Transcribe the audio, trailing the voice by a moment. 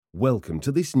Welcome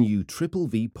to this new Triple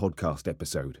V podcast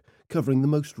episode covering the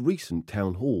most recent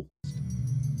town hall.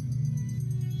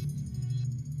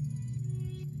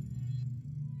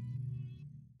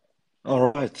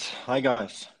 All right. Hi,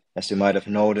 guys. As you might have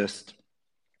noticed,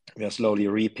 we are slowly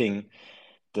reaping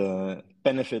the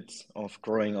benefits of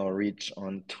growing our reach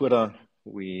on Twitter.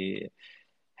 We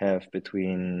have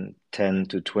between 10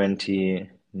 to 20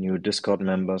 new Discord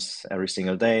members every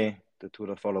single day. The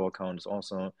Twitter follower count is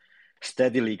also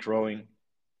steadily growing.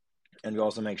 And we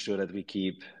also make sure that we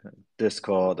keep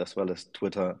Discord as well as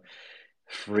Twitter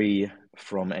free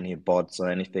from any bots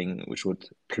or anything which would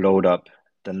load up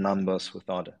the numbers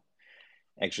without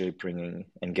actually bringing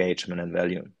engagement and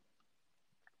value.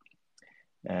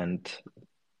 And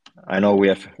I know we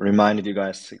have reminded you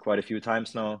guys quite a few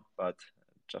times now, but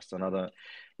just another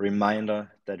reminder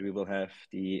that we will have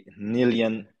the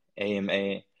Nillion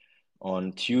AMA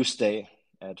on Tuesday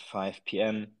at 5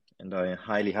 p.m. And I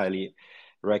highly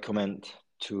recommend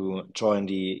to join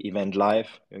the event live.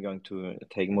 We're going to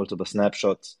take multiple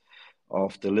snapshots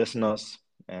of the listeners,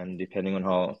 and depending on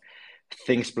how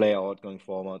things play out going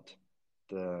forward,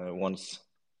 the ones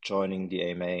joining the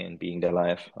AMA and being there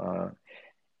live are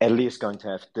at least going to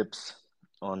have tips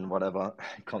on whatever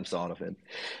comes out of it.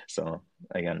 So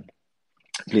again,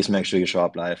 please make sure you show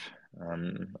up live.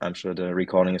 I'm sure the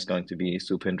recording is going to be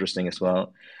super interesting as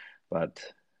well, but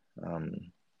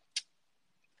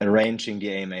arranging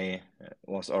the AMA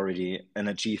was already an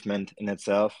achievement in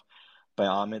itself by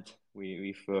Amit.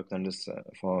 We've worked on this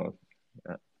for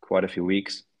quite a few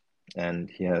weeks, and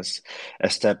he has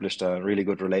established a really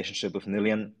good relationship with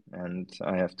Nillion, and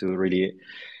I have to really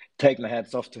take my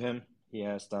hats off to him. He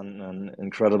has done an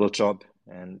incredible job,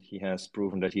 and he has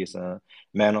proven that he is a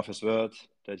man of his word,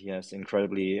 that he has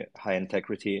incredibly high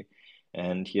integrity,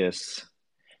 and he has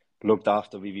looked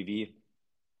after vVv,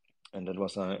 and that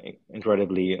was an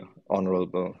incredibly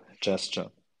honorable gesture.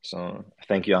 So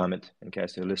thank you, Amit, in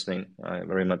case you're listening. I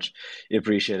very much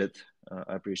appreciate it.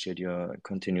 I appreciate your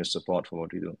continuous support for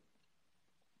what we do.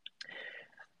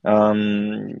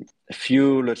 A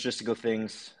few logistical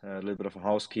things, a little bit of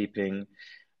housekeeping.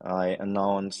 I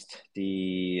announced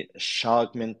the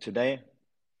Shark Mint today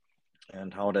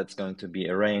and how that's going to be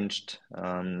arranged.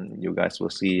 You guys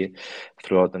will see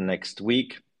throughout the next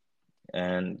week.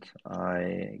 And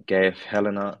I gave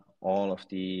Helena all of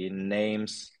the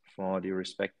names for the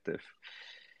respective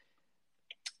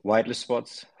whitelist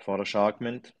spots for the Shark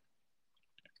Mint.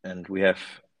 And we have,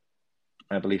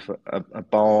 I believe,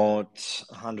 about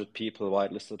 100 people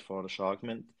whitelisted for the Shark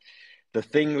Mint. The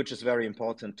thing which is very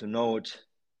important to note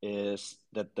is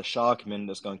that the Shark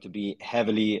Mint is going to be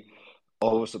heavily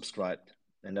oversubscribed.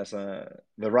 And there's a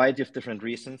variety of different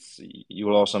reasons. You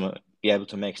will also be able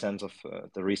to make sense of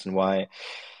the reason why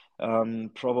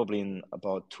probably in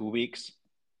about 2 weeks.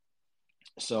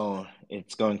 So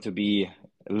it's going to be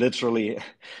literally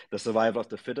the survival of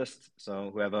the fittest. So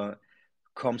whoever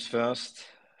comes first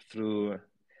through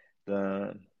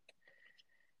the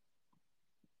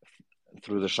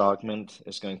Shark Mint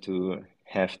is going to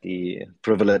have the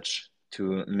privilege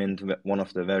to mint one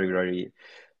of the very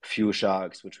few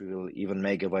sharks, which we will even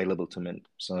make available to mint.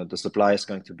 So the supply is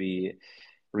going to be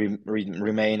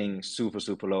remaining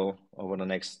super low over the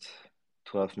next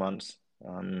 12 months.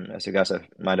 As you guys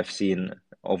might have seen,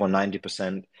 over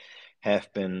 90%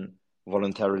 have been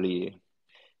voluntarily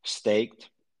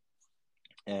staked,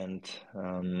 and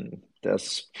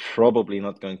there's probably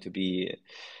not going to be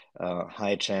a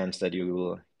high chance that you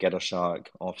will get a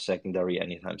shark off secondary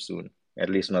anytime soon, at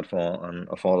least not for an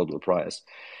affordable price.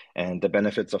 And the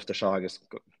benefits of the shark is,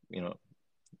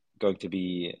 going to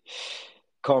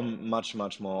become much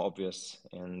more obvious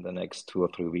in the next 2 or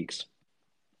 3 weeks.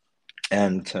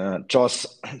 And Josh,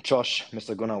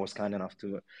 Mr. Gunnar, was kind enough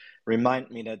to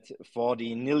remind me that for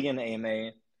the Nillion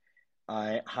AMA,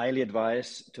 I highly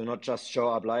advise to not just show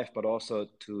up live, but also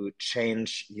to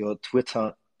change your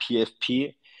Twitter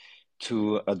PFP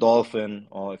to a dolphin,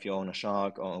 or if you own a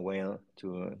shark or a whale,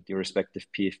 to the respective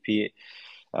PFP.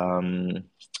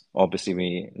 Obviously,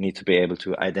 we need to be able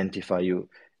to identify you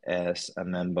as a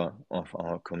member of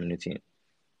our community.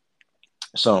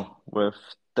 So with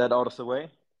that out of the way,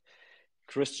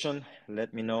 Christian,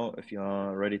 let me know if you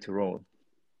are ready to roll.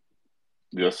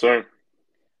 Yes, sir.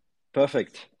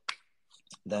 Perfect.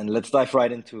 Then let's dive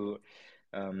right into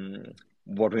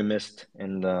what we missed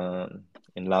in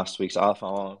last week's Alpha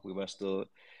Hour. We were still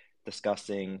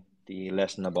discussing the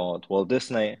lesson about Walt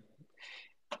Disney.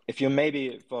 If you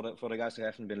maybe, for the guys who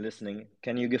haven't been listening,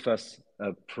 can you give us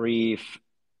a brief,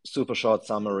 super short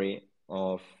summary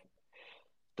of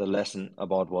the lesson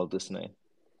about Walt Disney?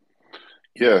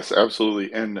 Yes,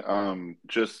 absolutely. And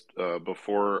just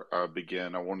before I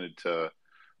begin, I wanted to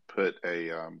put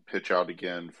a pitch out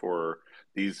again for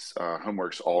these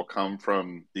homeworks all come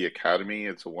from the Academy.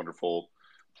 It's a wonderful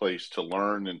place to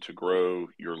learn and to grow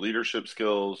your leadership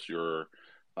skills, your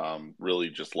really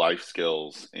just life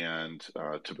skills, and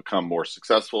to become more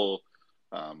successful,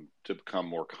 to become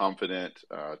more confident,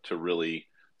 to really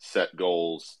set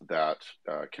goals that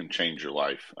can change your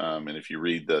life. And if you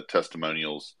read the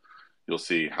testimonials, you'll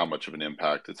see how much of an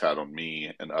impact it's had on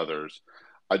me and others.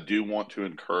 I do want to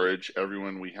encourage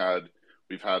everyone. We've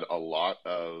had a lot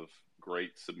of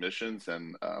great submissions,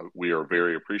 and we are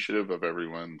very appreciative of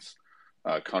everyone's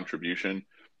contribution.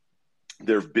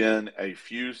 There have been a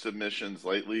few submissions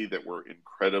lately that were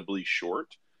incredibly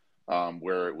short,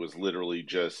 where it was literally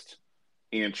just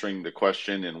answering the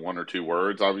question in one or two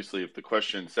words. Obviously, if the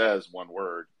question says one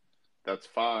word, that's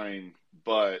fine.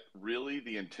 But really,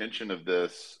 the intention of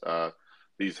these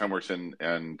homeworks,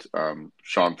 and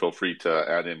Sean, feel free to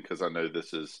add in because I know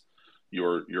this is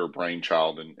your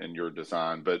brainchild and your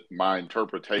design. But my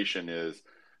interpretation is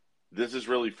this is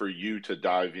really for you to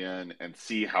dive in and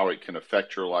see how it can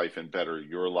affect your life and better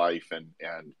your life,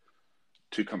 and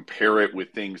to compare it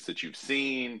with things that you've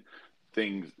seen,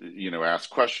 things, ask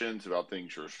questions about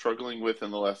things you're struggling with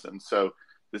in the lesson. So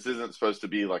this isn't supposed to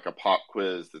be like a pop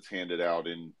quiz that's handed out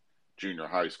in junior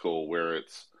high school where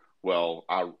it's, well,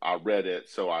 I read it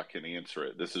so I can answer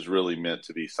it. This is really meant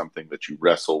to be something that you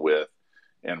wrestle with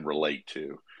and relate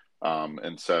to.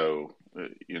 And so,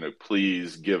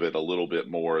 please give it a little bit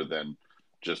more than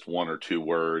just one or two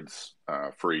words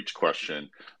for each question.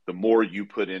 The more you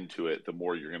put into it, the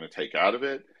more you're going to take out of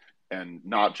it. And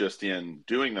not just in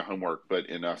doing the homework, but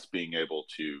in us being able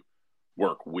to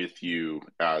work with you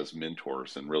as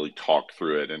mentors and really talk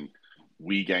through it. And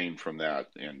we gain from that,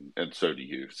 and so do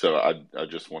you. So I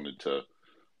just wanted to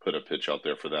put a pitch out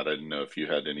there for that. I didn't know if you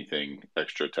had anything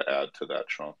extra to add to that,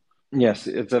 Sean. Yes,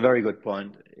 it's a very good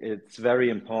point. It's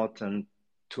very important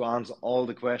to answer all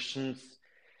the questions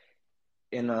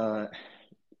even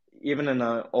in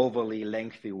an overly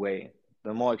lengthy way.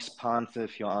 The more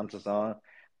expansive your answers are,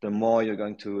 the more you're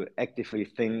going to actively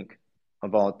think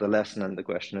about the lesson and the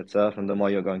question itself, and the more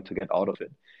you're going to get out of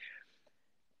it.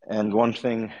 And one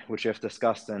thing which we have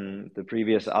discussed in the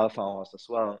previous alpha hours as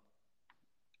well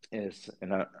is,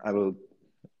 and I will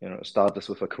start this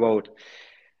with a quote,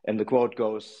 and the quote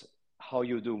goes, "How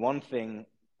you do one thing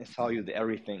is how you do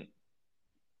everything."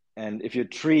 And if you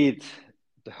treat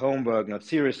the homework not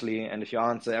seriously, and if you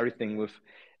answer everything with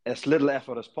as little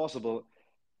effort as possible,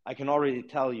 I can already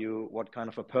tell you what kind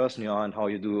of a person you are and how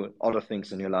you do other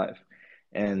things in your life.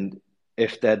 And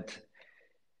if that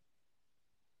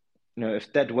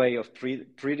way of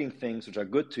treating things which are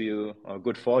good to you or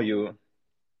good for you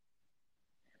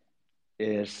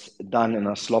is done in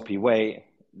a sloppy way,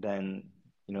 then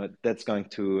that's going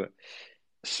to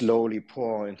slowly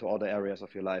pour into other areas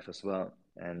of your life as well.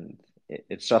 And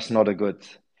it's just not a good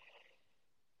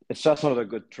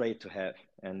trait to have.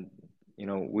 And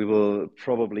we will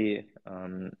probably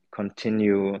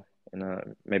continue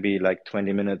in maybe like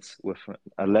 20 minutes with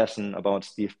a lesson about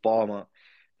Steve Ballmer,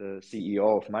 the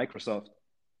CEO of Microsoft.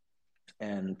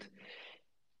 And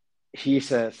he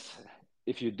says,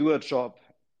 if you do a job,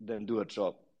 then do a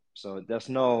job. So there's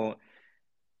no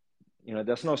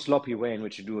sloppy way in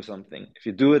which you do something. If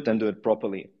you do it, then do it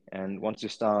properly. And once you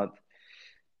start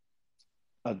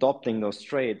adopting those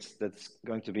traits, that's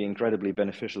going to be incredibly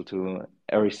beneficial to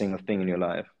every single thing in your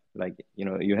life. Like,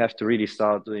 you have to really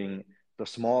start doing the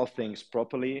small things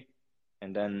properly,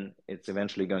 and then it's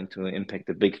eventually going to impact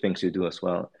the big things you do as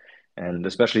well. And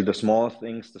especially the small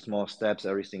things, the small steps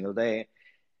every single day,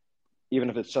 even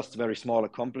if it's just very small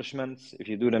accomplishments, if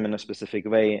you do them in a specific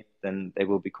way, then they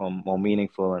will become more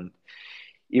meaningful. And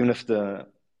even if the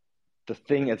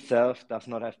thing itself does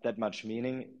not have that much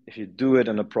meaning, if you do it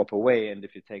in a proper way and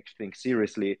if you take things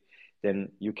seriously,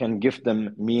 then you can give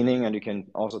them meaning, and you can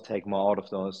also take more out of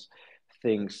those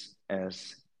things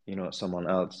as someone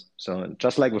else. So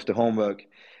just like with the homework,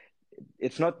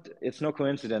 it's no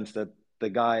coincidence that the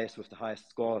guys with the highest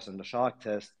scores in the Shark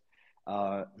test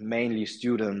are mainly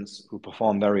students who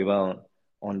perform very well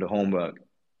on the homework.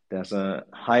 There's a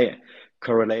high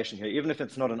correlation here, even if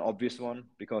it's not an obvious one,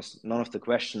 because none of the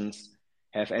questions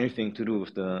have anything to do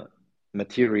with the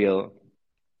material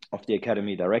of the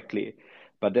academy directly.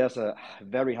 But there's a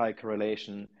very high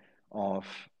correlation of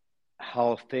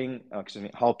how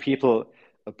people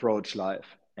approach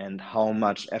life and how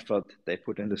much effort they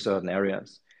put into certain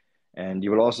areas. And you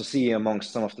will also see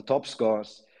amongst some of the top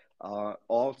scores are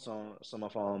also some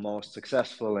of our most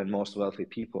successful and most wealthy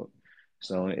people.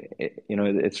 So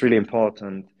it's really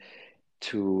important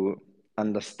to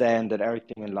understand that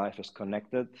everything in life is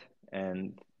connected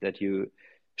and that you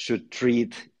should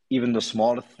treat even the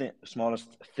smallest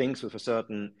things with a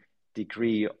certain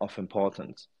degree of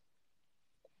importance.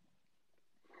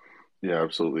 Yeah,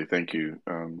 absolutely. Thank you,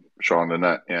 Sean.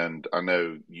 And I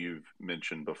know you've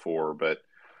mentioned before, but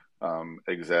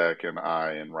Exec and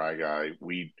I and Rai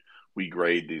we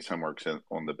grade these homeworks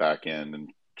on the back end, and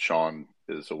Sean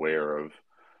is aware of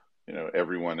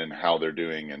everyone and how they're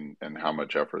doing and how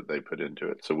much effort they put into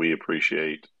it. So we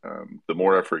appreciate the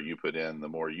more effort you put in, the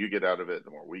more you get out of it,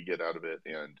 the more we get out of it,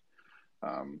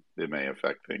 and it may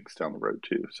affect things down the road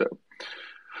too.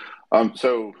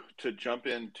 So to jump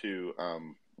into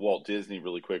Walt Disney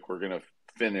really quick, we're going to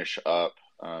finish up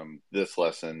this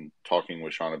lesson talking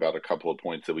with Sean about a couple of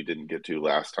points that we didn't get to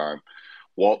last time.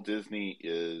 Walt Disney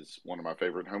is one of my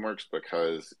favorite homeworks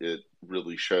because it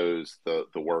really shows the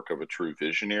work of a true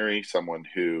visionary, someone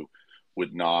who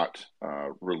would not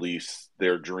release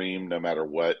their dream no matter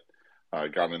what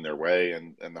got in their way.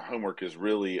 And the homework is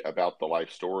really about the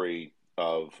life story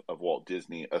of Walt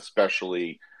Disney,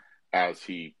 especially as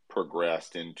he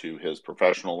progressed into his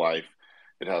professional life.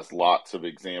 It has lots of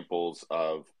examples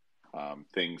of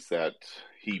things that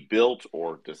he built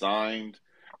or designed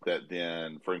that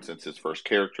then, for instance, his first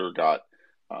character got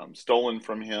stolen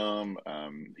from him.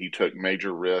 He took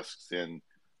major risks in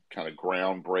kind of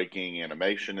groundbreaking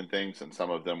animation and things, and some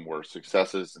of them were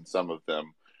successes, and some of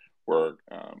them were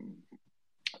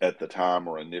at the time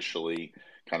or initially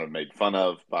kind of made fun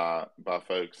of by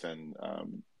folks. And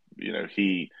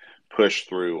he pushed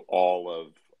through all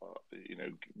of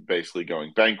basically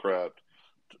going bankrupt,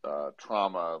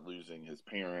 trauma, losing his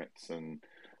parents, and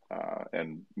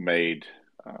made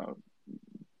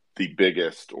the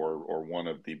biggest or one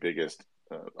of the biggest.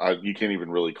 You can't even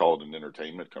really call it an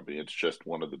entertainment company. It's just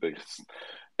one of the biggest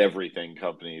everything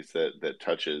companies that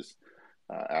touches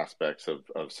aspects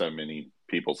of so many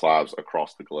people's lives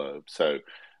across the globe. So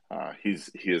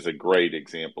he is a great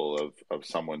example of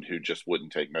someone who just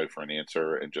wouldn't take no for an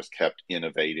answer and just kept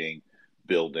innovating,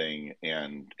 building,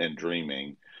 and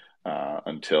dreaming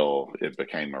until it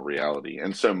became a reality.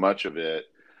 And so much of it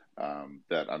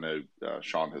that I know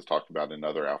Sean has talked about in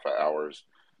other Alpha Hours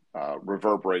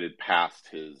reverberated past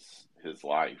his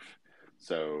life.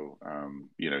 So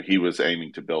he was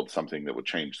aiming to build something that would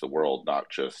change the world, not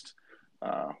just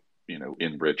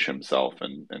enrich himself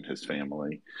and his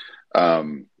family.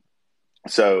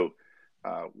 So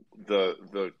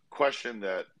the question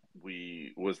that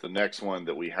was the next one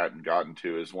that we hadn't gotten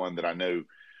to is one that I know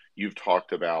you've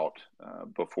talked about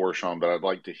before, Sean, but I'd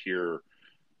like to hear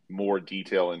more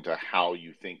detail into how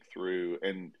you think through.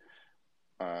 And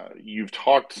you've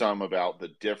talked some about the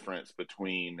difference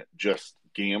between just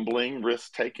gambling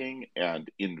risk-taking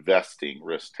and investing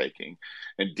risk-taking.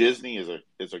 And Disney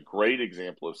is a great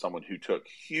example of someone who took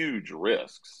huge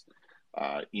risks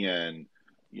in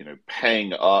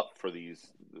paying up for these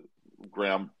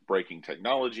groundbreaking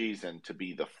technologies and to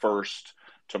be the first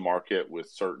to market with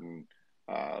certain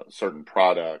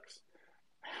products.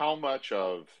 How much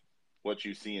of what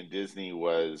you see in Disney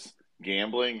was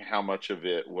gambling? How much of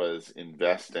it was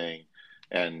investing?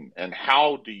 And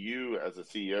how do you, as a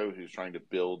CEO who's trying to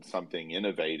build something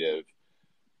innovative,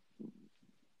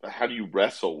 how do you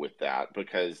wrestle with that?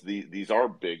 Because these are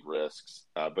big risks,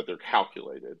 but they're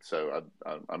calculated. So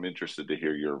I'm interested to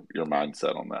hear your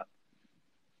mindset on that.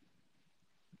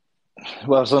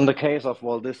 Well, so in the case of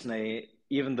Walt Disney,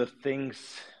 even the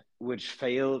things which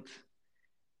failed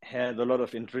had a lot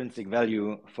of intrinsic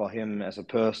value for him as a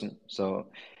person. So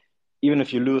even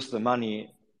if you lose the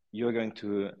money, you're going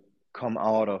to come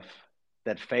out of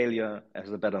that failure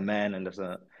as a better man and as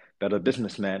a better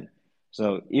businessman.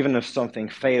 So even if something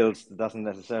fails, it doesn't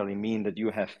necessarily mean that you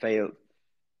have failed.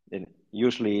 It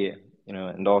usually,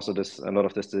 and also a lot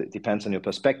of this depends on your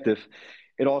perspective.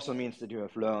 It also means that you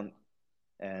have learned.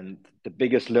 And the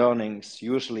biggest learnings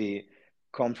usually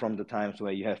come from the times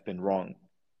where you have been wrong.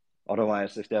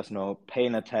 Otherwise, if there's no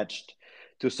pain attached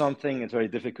to something, it's very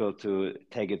difficult to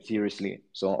take it seriously.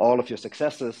 So all of your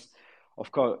successes,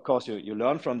 of course, you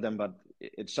learn from them, but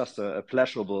it's just a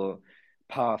pleasurable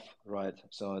path, right?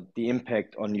 So the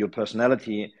impact on your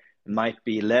personality might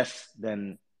be less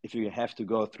than if you have to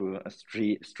go through a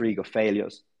streak of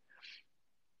failures.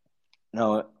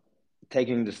 Now,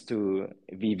 taking this to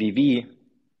vVv,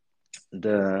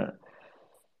 this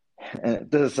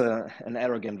is an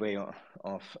arrogant way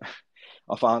of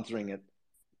answering it,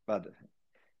 but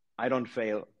I don't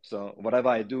fail. So whatever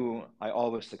I do, I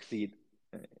always succeed.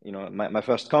 My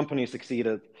first company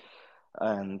succeeded,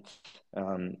 and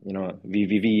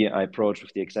vVv I approach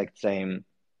with the exact same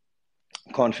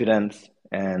confidence,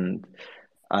 and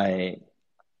I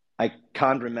I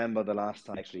can't remember the last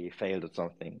time I actually failed at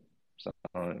something. So,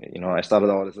 I started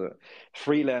out as a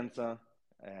freelancer,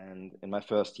 and in my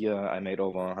first year, I made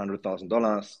over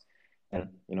 $100,000. And,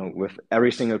 with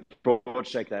every single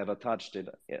project I ever touched,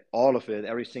 all of it,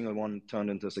 every single one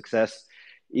turned into success.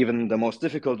 Even the most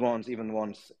difficult ones, even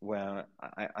ones where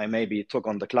I maybe took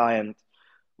on the client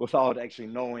without actually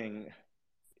knowing,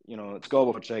 the scope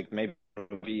of a project, maybe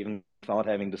even without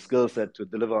having the skill set to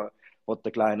deliver what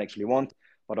the client actually wants.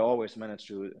 But I always managed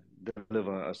to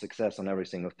deliver a success on every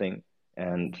single thing.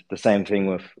 And the same thing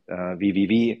with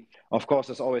vVv. Of course,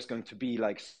 there's always going to be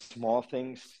like small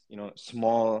things,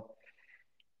 small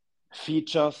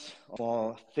features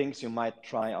or things you might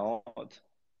try out,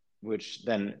 which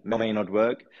then may not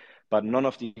work. But none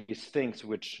of these things,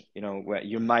 which, where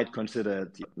you might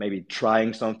consider maybe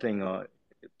trying something, or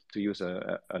to use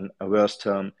a worse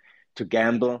term, to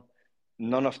gamble,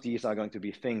 none of these are going to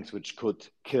be things which could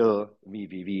kill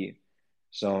vVv.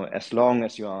 So as long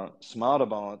as you are smart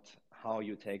about how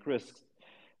you take risks,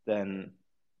 then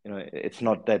it's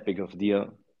not that big of a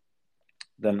deal.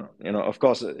 Then of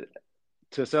course,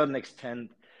 to a certain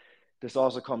extent, this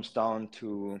also comes down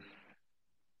to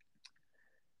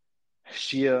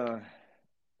sheer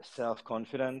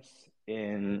self-confidence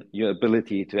in your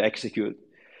ability to execute.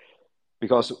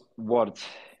 Because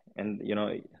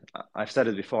I've said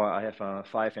it before, I have a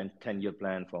 5 and 10-year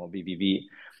plan for vVv,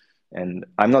 and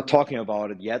I'm not talking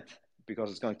about it yet because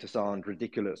it's going to sound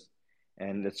ridiculous,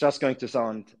 and it's just going to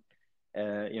sound,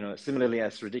 similarly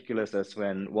as ridiculous as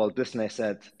when Walt Disney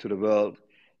said to the world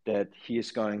that he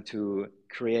is going to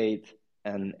create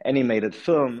an animated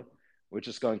film which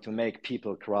is going to make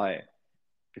people cry,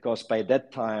 because by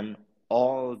that time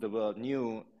all the world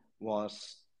knew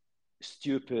was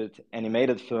stupid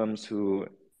animated films who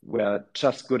were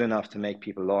just good enough to make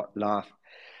people laugh.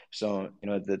 So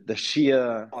the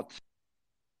sheer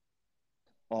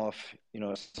of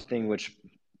something which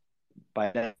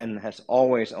by then has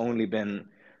always only been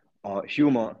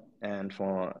humor and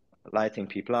for lighting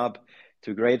people up,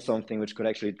 to create something which could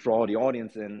actually draw the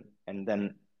audience in and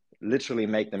then literally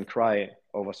make them cry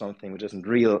over something which isn't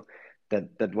real.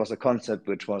 That was a concept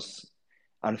which was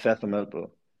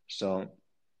unfathomable. So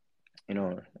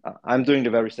I'm doing the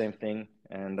very same thing,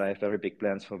 and I have very big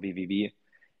plans for vVv.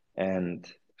 And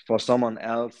for someone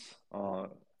else, or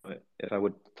if I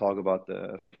would talk about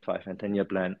the 5 and 10-year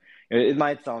plan, it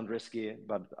might sound risky,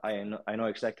 but I know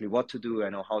exactly what to do. I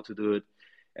know how to do it,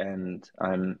 and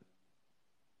I'm,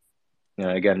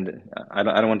 again, I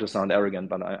don't want to sound arrogant,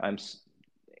 but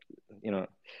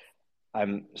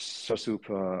I'm so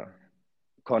super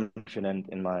confident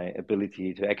in my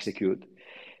ability to execute,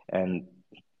 and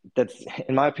that's,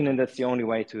 in my opinion, that's the only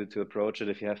way to approach it.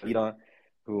 If you have a leader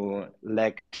who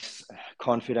lacks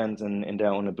confidence in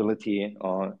their own ability,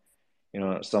 or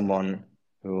someone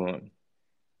who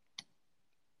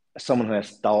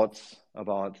has doubts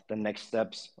about the next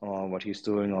steps or what he's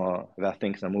doing or where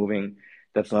things are moving,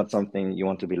 that's not something you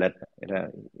want to be led.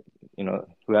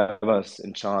 Whoever's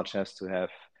in charge has to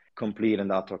have complete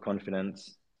and utter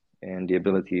confidence in the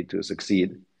ability to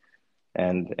succeed.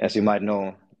 And as you might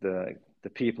know, the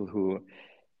people who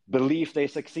believe they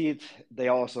succeed, they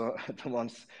are also the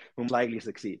ones who most likely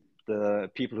succeed. The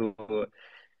people who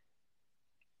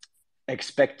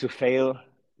expect to fail,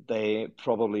 they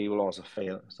probably will also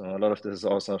fail. So a lot of this is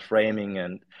also framing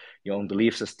and your own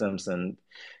belief systems and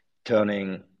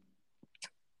turning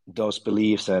those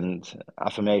beliefs and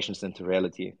affirmations into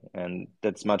reality. And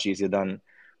that's much easier done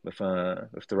with the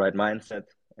right mindset.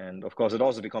 And of course, it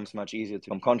also becomes much easier to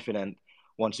become confident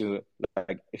once you,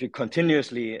 if you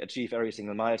continuously achieve every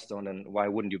single milestone, then why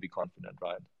wouldn't you be confident,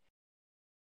 right?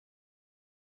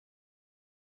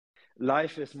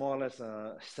 Life is more or less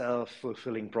a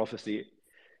self-fulfilling prophecy.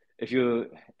 If you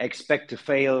expect to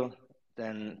fail,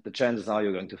 then the chances are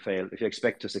you're going to fail. If you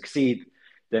expect to succeed,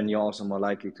 then you're also more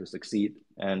likely to succeed.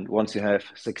 And once you have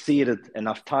succeeded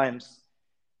enough times,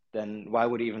 then why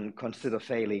would you even consider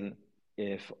failing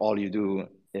if all you do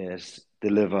is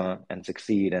deliver and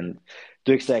succeed and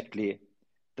do exactly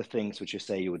the things which you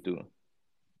say you would do?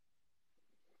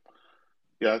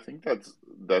 Yeah, I think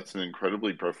that's an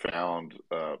incredibly profound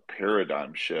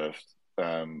paradigm shift,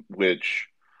 which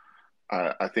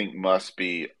I think must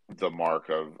be the mark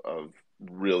of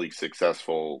really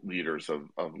successful leaders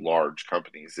of large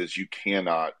companies, is you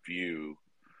cannot view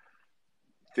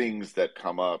things that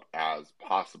come up as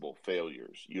possible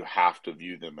failures. You have to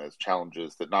view them as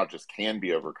challenges that not just can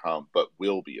be overcome, but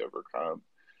will be overcome.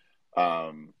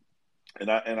 Um, and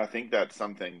I think that's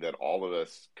something that all of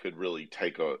us could really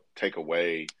take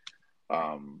away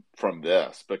from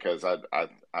this, because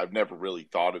I've never really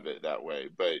thought of it that way.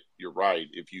 But you're right.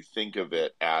 If you think of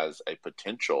it as a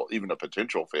potential, even a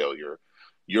potential failure,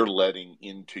 you're letting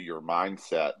into your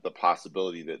mindset the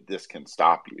possibility that this can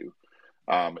stop you.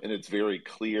 And it's very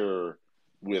clear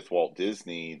with Walt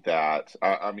Disney that,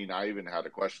 I mean, I even had a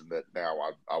question that now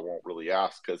I won't really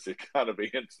ask because it kind of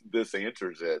this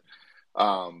answers it.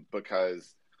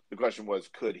 Because the question was,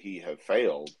 could he have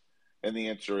failed? And the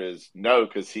answer is no,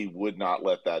 because he would not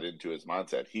let that into his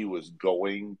mindset. He was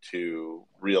going to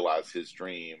realize his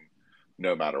dream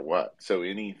no matter what. So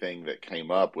anything that came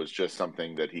up was just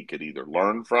something that he could either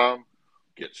learn from,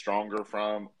 get stronger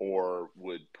from, or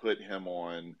would put him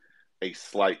on a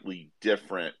slightly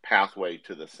different pathway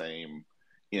to the same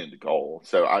end goal.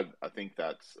 So I think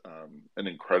that's an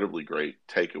incredibly great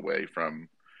takeaway from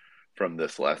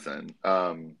this lesson.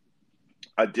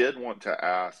 I did want to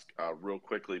ask real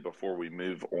quickly before we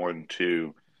move on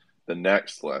to the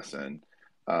next lesson.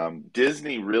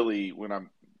 Disney really, when I'm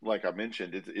like I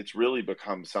mentioned, it's really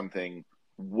become something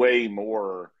way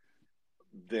more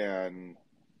than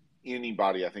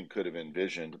anybody I think could have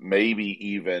envisioned. Maybe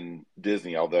even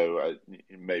Disney, although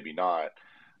maybe not.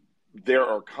 There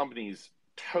are companies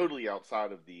totally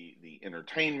outside of the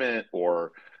entertainment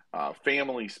or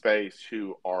family space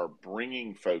who are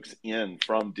bringing folks in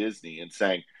from Disney and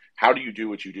saying, how do you do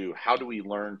what you do? How do we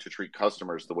learn to treat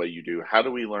customers the way you do? How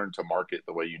do we learn to market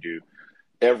the way you do?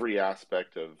 Every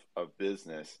aspect of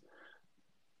business.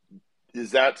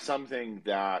 Is that something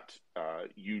that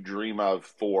you dream of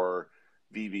for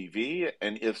vVv?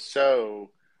 And if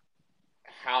so,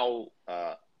 how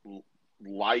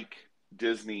like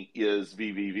Disney is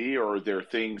vVv, or are there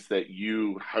things that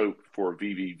you hope for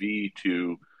vVv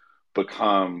to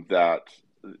become that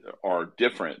are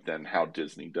different than how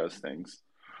Disney does things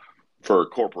for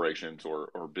corporations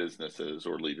or businesses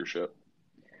or leadership?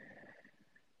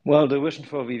 Well, the vision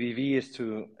for vVv is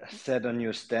to set a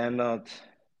new standard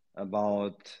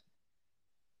about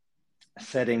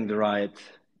setting the right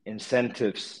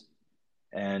incentives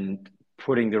and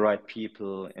putting the right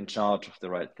people in charge of the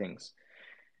right things.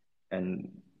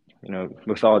 And, you know,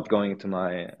 without going into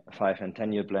my 5 and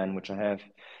 10 year plan, which I have,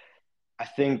 I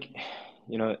think,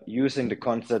 you know, using the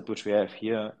concept which we have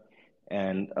here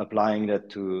and applying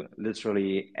that to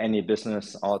literally any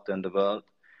business out there in the world,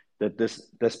 that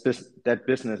that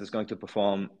business is going to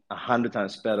perform 100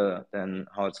 times better than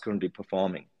how it's currently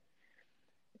performing.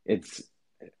 It's,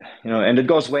 you know, and it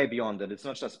goes way beyond that. It's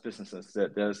not just businesses.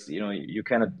 That there's, you know, you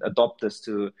can adopt this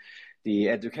to the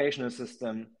educational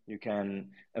system. You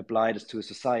can apply this to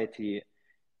society.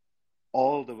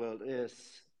 All the world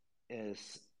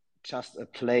is just a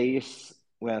place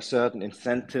where certain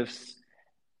incentives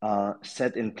are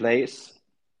set in place.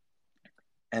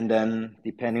 And then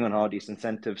depending on how these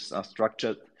incentives are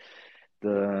structured,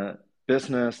 the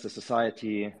business, the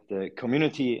society, the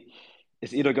community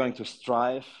is either going to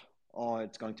strive or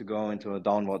it's going to go into a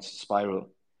downward spiral.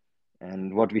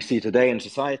 And what we see today in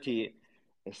society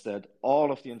is that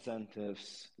all of the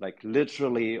incentives, like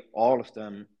literally all of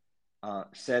them, are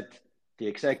set the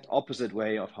exact opposite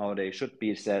way of how they should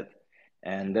be set.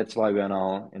 And that's why we are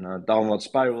now in a downward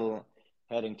spiral,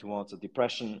 heading towards a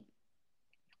depression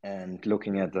and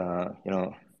looking at, you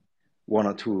know, 1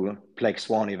 or 2 black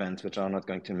swan events, which are not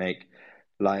going to make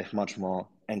life much more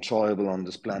enjoyable on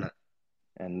this planet.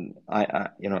 And I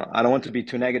you know, I don't want to be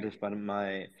too negative, but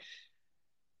my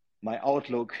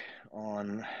outlook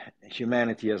on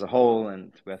humanity as a whole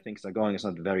and where things are going is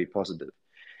not very positive.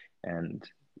 And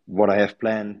what I have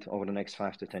planned over the next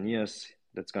 5 to 10 years,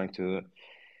 that's going to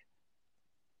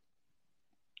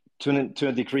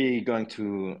a degree, going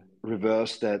to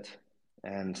reverse that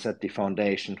and set the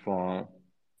foundation for,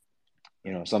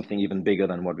 you know, something even bigger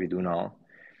than what we do now.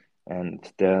 And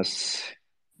there's,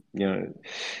 you know,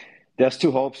 there's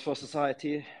 2 hopes for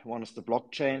society. One is the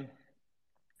blockchain,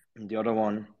 and the other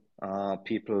one are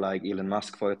people like Elon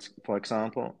Musk, for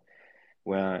example,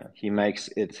 where he makes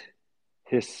it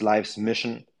his life's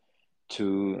mission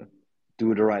to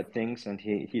do the right things, and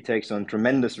he takes on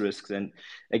tremendous risks. And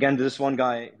again, this is one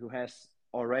guy who has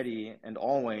already and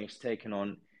always taken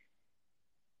on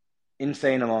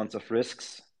insane amounts of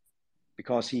risks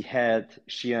because he had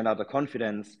sheer and utter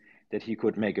confidence that he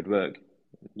could make it work.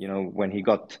 You know, when he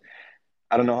got,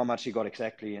 I don't know how much he got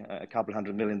exactly, a couple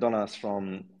 $100 million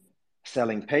from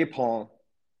selling PayPal,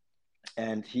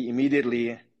 and he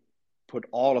immediately put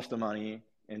all of the money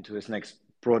into his next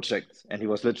project, and he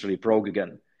was literally broke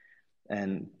again.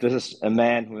 And this is a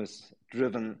man who is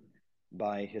driven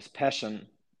by his passion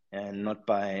and not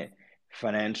by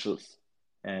financials.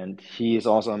 And he is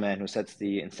also a man who sets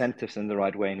the incentives in the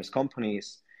right way in his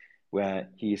companies where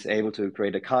he's able to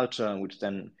create a culture which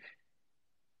then,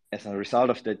 as a result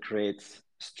of that, creates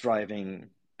striving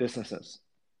businesses.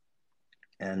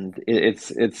 And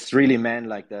it's really men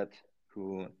like that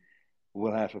who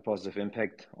will have a positive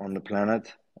impact on the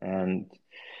planet. And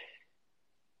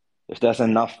if there's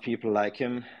enough people like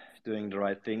him doing the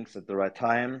right things at the right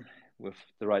time with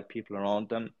the right people around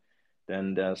them,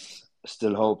 then there's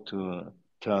still hope to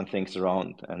turn things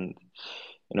around. And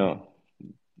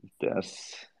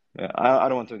there's I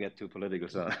don't want to get too political,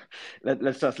 so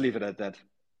let's just leave it at that.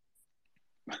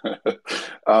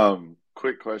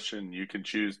 Quick question. You can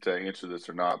choose to answer this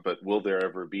or not, but will there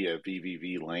ever be a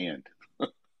vVv land?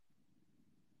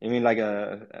 You mean like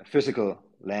a physical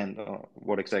land, or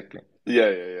what exactly?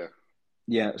 Yeah.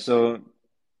 So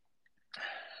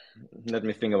let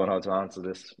me think about how to answer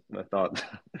this without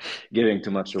giving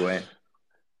too much away.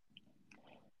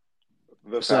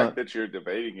 The fact that you're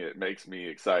debating it makes me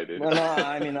excited. Well, no,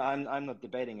 I mean, I'm not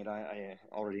debating it. I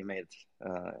already made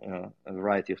a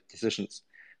variety of decisions.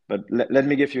 But let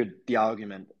me give you the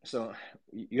argument. So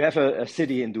you have a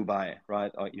city in Dubai,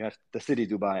 right? Or you have the city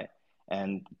Dubai,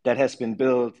 and that has been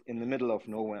built in the middle of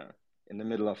nowhere, in the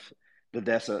middle of the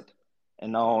desert.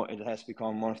 And now it has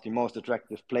become one of the most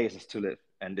attractive places to live.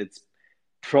 And it's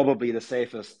probably the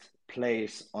safest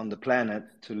place on the planet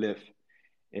to live.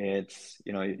 It's,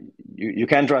 you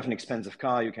can drive an expensive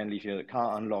car, you can leave your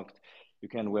car unlocked, you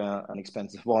can wear an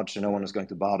expensive watch, and no one is going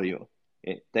to bother you.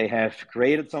 They have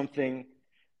created something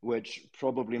which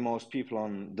probably most people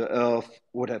on the earth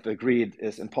would have agreed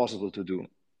is impossible to do,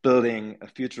 building a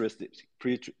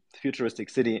futuristic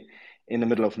city in the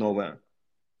middle of nowhere.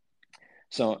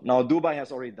 So now Dubai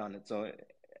has already done it. So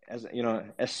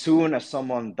as soon as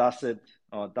someone does it,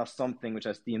 or does something which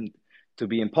is deemed to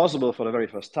be impossible for the very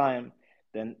first time,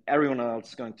 then everyone else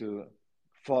is going to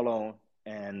follow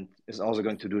and is also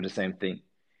going to do the same thing.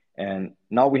 And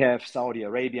now we have Saudi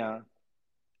Arabia,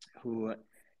 who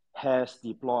has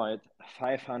deployed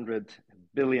 $500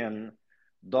 billion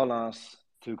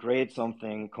to create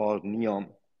something called NEOM.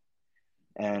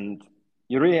 And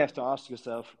you really have to ask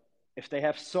yourself, if they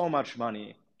have so much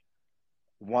money,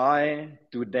 why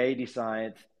do they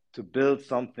decide to build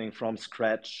something from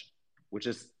scratch, which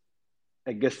is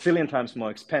a gazillion times more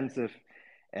expensive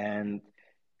and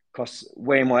costs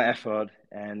way more effort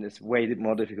and is way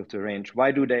more difficult to arrange?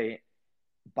 Why do they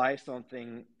buy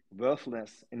something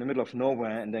worthless in the middle of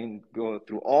nowhere and then go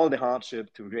through all the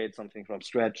hardship to create something from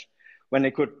scratch when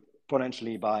they could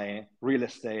potentially buy real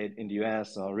estate in the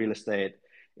US or real estate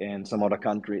in some other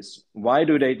countries? Why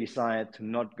do they decide to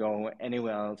not go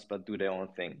anywhere else but do their own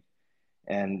thing?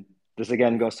 And this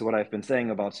again goes to what I've been saying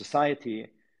about society.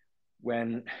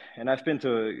 And I've been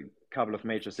to a couple of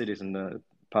major cities in the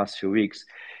past few weeks.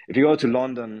 If you go to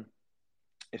London,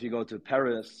 if you go to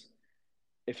Paris,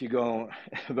 if you go,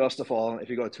 worst of all, if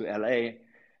you go to LA,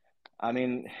 I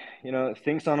mean,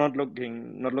 things are not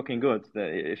looking good.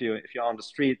 If you're on the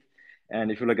street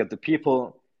and if you look at the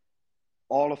people,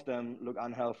 all of them look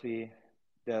unhealthy.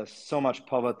 There's so much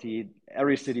poverty.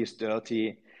 Every city is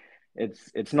dirty.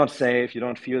 It's not safe. You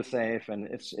don't feel safe, and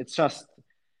it's just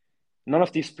none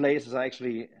of these places are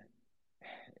actually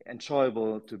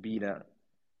enjoyable to be there.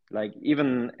 Like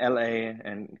even LA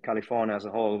and California as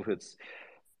a whole,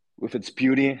 with its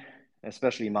beauty,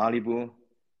 especially Malibu,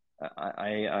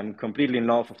 I'm completely in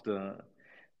love with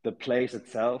the place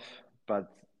itself,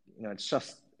 but it's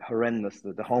just horrendous,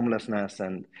 the homelessness,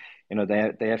 and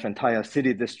they have entire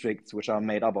city districts which are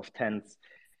made up of tents.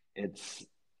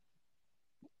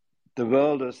 The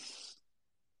world is,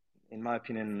 in my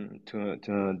opinion, to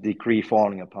a degree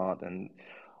falling apart, and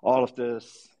all of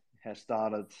this has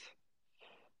started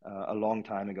a long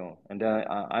time ago. And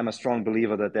I'm a strong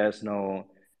believer that there's no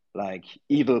like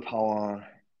evil power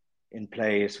in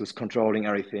place who's controlling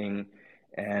everything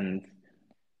and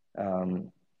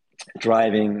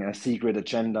driving a secret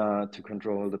agenda to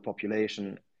control the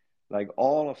population. Like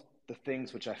all of the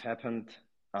things which have happened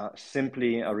are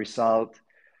simply a result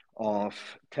of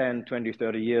 10, 20,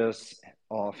 30 years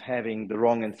of having the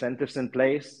wrong incentives in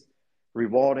place,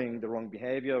 rewarding the wrong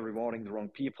behavior, rewarding the wrong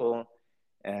people.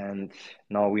 And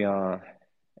now we are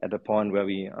at a point where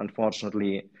we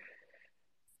unfortunately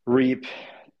reap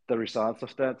the results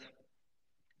of that.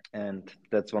 And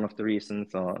that's one of the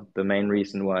reasons, or the main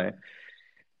reason, why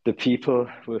the people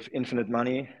with infinite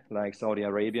money, like Saudi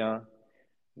Arabia,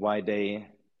 why they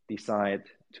decide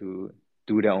to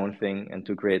do their own thing and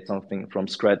to create something from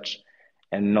scratch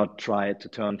and not try to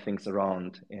turn things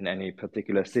around in any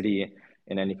particular city,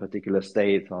 in any particular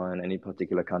state, or in any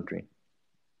particular country.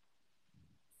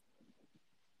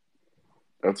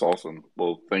 That's awesome.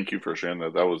 Well, thank you for sharing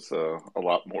that. That was a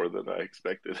lot more than I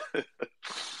expected.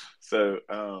 So,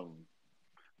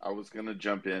 I was going to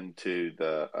jump into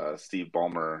the Steve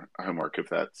Ballmer homework if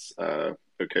that's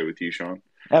okay with you, Sean.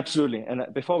 Absolutely.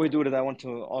 And before we do that, I want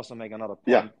to also make another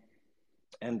Yeah, point.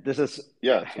 And this is,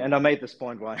 yeah, and I made this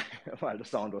point while while the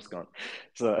sound was gone.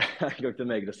 So I'm going to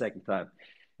make it a second time.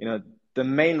 You know, the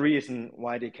main reason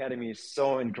why the Academy is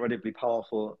so incredibly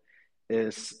powerful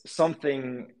is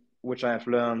something which I have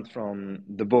learned from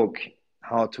the book,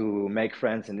 How to Make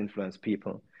Friends and Influence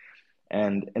People.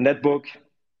 And in that book,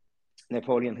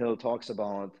 Napoleon Hill talks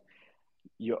about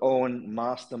your own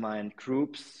mastermind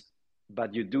groups,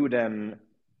 but you do them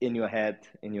in your head,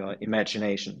 in your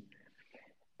imagination.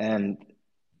 And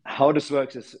how this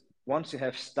works is once you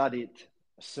have studied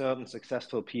certain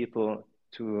successful people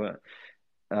to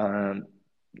um,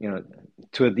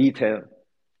 to a detail,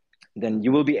 then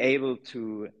you will be able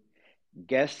to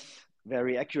guess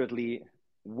very accurately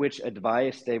which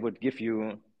advice they would give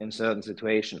you in certain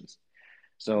situations.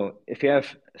 So if you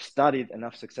have studied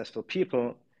enough successful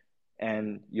people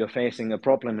and you're facing a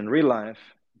problem in real life,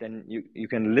 then you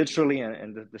can literally,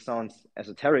 and this sounds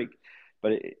esoteric,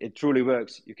 but it truly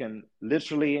works. You can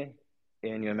literally,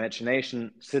 in your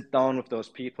imagination, sit down with those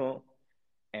people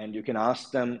and you can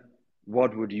ask them,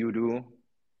 what would you do?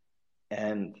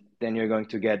 And then you're going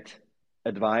to get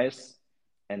advice,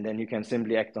 and then you can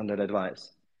simply act on that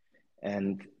advice.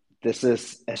 And this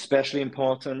is especially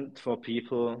important for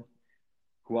people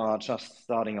who are just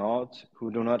starting out,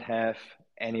 who do not have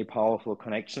any powerful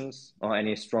connections or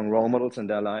any strong role models in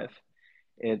their life.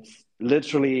 It's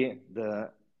literally the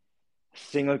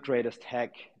single greatest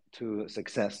hack to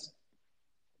success.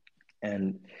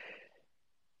 And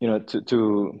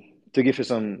to give you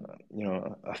some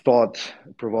a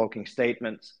thought-provoking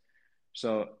statements.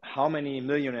 So, how many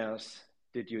millionaires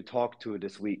did you talk to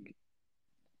this week?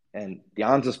 And the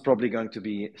answer is probably going to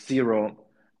be zero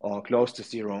or close to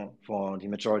zero for the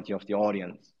majority of the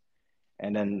audience.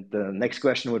 And then the next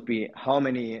question would be, how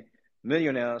many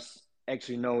millionaires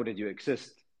actually know that you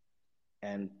exist?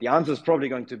 And the answer is probably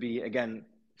going to be, again,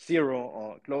 zero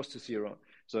or close to zero.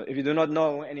 So if you do not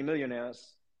know any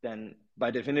millionaires, then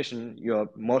by definition, you're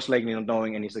most likely not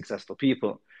knowing any successful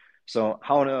people. So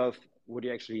how on earth would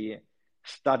you actually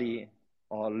study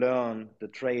or learn the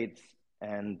traits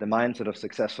and the mindset of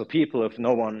successful people if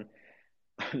none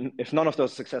of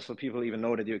those successful people even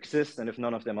know that you exist, and if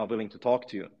none of them are willing to talk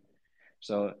to you?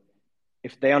 So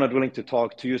if they are not willing to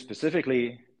talk to you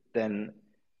specifically, then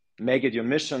make it your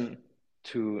mission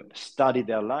to study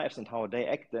their lives and how they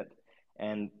acted.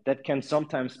 And that can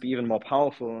sometimes be even more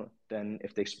powerful than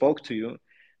if they spoke to you,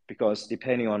 because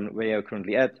depending on where you're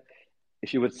currently at,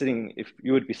 if you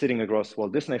would be sitting across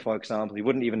Walt Disney, for example, you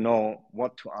wouldn't even know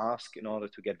what to ask in order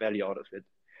to get value out of it.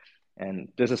 And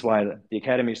this is why the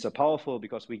Academy is so powerful,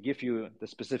 because we give you the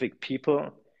specific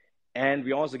people, and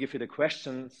we also give you the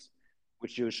questions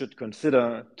which you should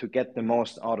consider to get the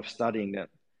most out of studying them.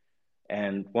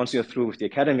 And once you're through with the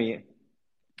Academy,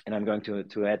 and I'm going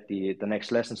to add the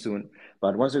next lesson soon,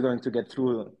 but once you're going to get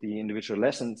through the individual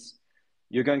lessons,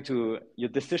 your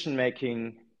decision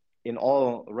making in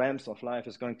all realms of life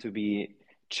is going to be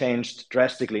changed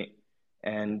drastically.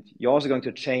 And you're also going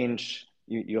to change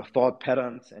your thought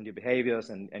patterns and your behaviors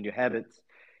and your habits.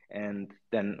 And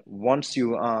then once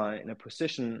you are in a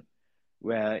position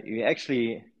where you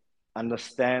actually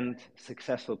understand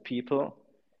successful people,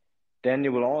 then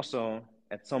you will also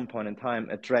at some point in time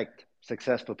attract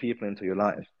successful people into your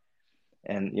life.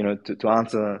 And to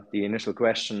answer the initial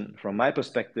question from my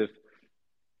perspective,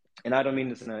 and I don't mean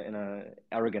this in a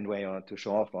arrogant way or to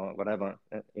show off or whatever,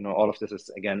 all of this is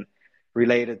again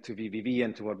related to vVv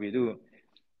and to what we do.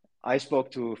 I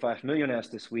spoke to 5 millionaires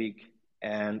this week,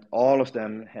 and all of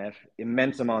them have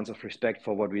immense amounts of respect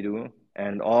for what we do,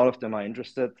 and all of them are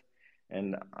interested.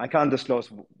 And I can't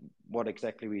disclose what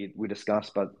exactly we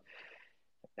discuss, but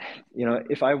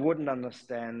if I wouldn't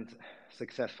understand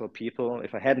successful people,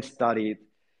 if I hadn't studied,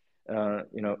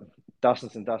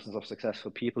 dozens and dozens of successful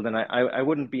people, then I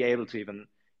wouldn't be able to even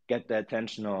get their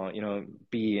attention or,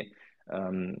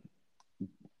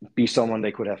 be someone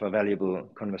they could have a valuable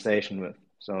conversation with.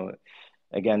 So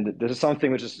again, this is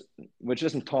something which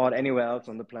isn't taught anywhere else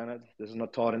on the planet. This is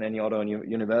not taught in any other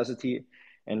university.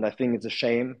 And I think it's a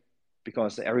shame,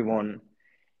 because everyone,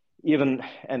 even,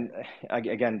 and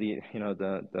again,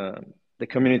 the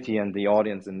community and the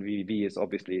audience in vVv is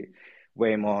obviously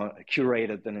way more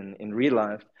curated than in real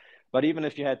life. But even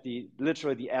if you had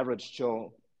literally the average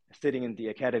Joe sitting in the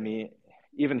Academy,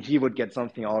 even he would get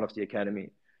something out of the Academy.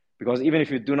 Because even if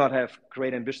you do not have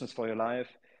great ambitions for your life,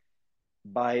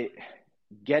 by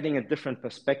getting a different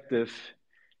perspective,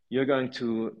 you're going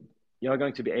to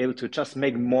be able to just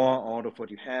make more out of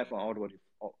what you have, or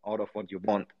out of what you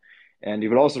want. And you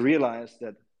will also realize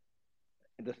that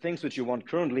the things which you want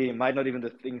currently might not even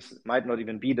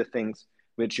be the things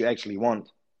which you actually want.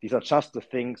 These are just the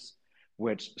things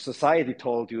which society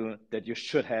told you that you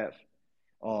should have.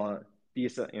 Or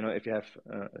these are, if you have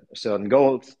certain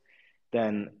goals,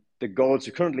 then the goals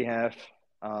you currently have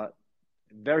are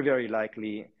very, very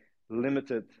likely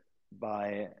limited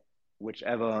by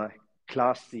whichever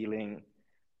class ceiling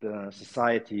the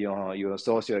society or your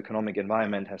socioeconomic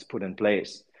environment has put in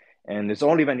place. And it's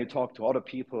only when you talk to other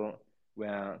people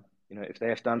where, if they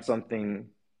have done something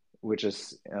which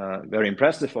is very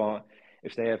impressive, or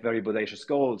if they have very bodacious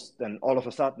goals, then all of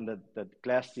a sudden that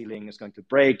glass ceiling is going to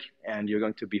break and you're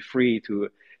going to be free to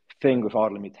think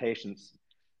without limitations.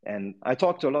 And I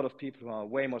talk to a lot of people who are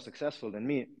way more successful than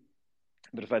me,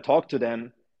 but if I talk to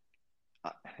them,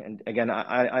 and again,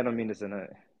 I don't mean this in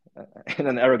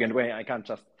an arrogant way, I can't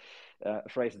just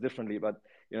phrase it differently, but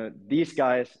these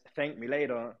guys thank me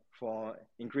later for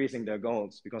increasing their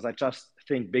goals because I just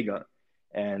think bigger.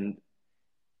 And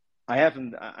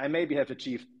I maybe have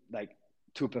achieved like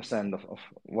 2% of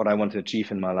what I want to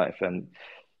achieve in my life. And,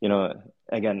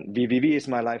 again, vVv is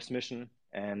my life's mission,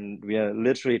 and we are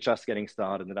literally just getting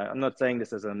started. And I'm not saying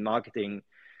this as a marketing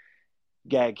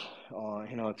gag or,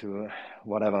 to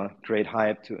whatever, create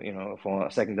hype to, for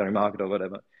a secondary market or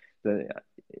whatever.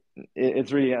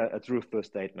 It's really a truthful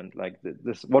statement. Like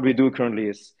this, what we do currently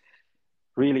is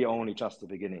really only just the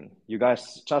beginning. You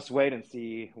guys just wait and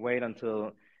see, wait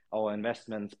until our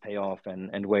investments pay off,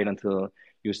 and wait until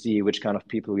you see which kind of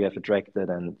people we have attracted.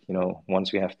 And,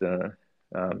 once we have the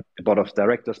board of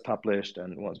directors published,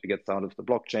 and once we get started with the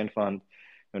blockchain fund,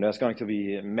 and there's going to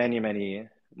be many, many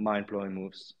mind-blowing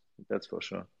moves. That's for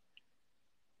sure.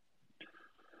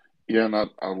 Yeah, and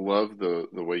I love the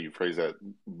way you phrase that,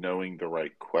 knowing the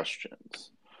right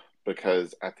questions,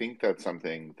 because I think that's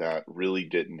something that really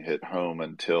didn't hit home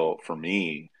until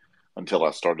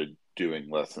I started doing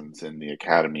lessons in the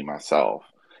academy myself,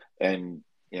 and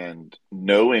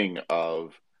knowing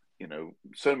of,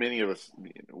 so many of us,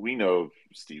 we know of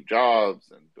Steve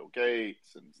Jobs and Bill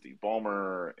Gates and Steve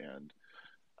Ballmer and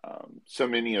so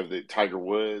many of the Tiger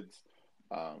Woods,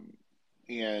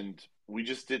 and we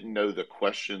just didn't know the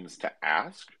questions to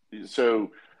ask.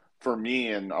 So for me,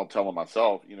 and I'll tell them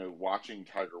myself, watching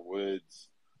Tiger Woods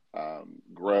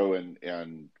grow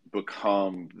and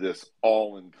become this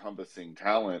all-encompassing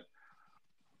talent,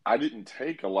 I didn't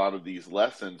take a lot of these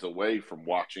lessons away from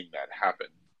watching that happen.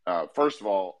 First of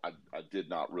all, I did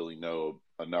not really know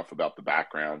enough about the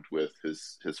background with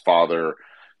his father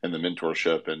and the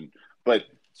mentorship, but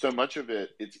so much of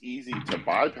it, it's easy to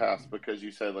bypass because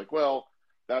you say like, well,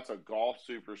 that's a golf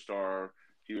superstar.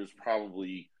 He was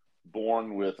probably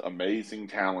born with amazing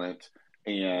talent,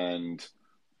 and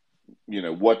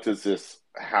what does this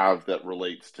have that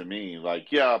relates to me?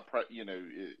 Like, yeah,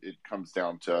 it comes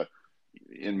down to,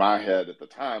 in my head at the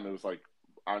time, it was like,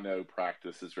 I know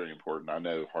practice is very important. I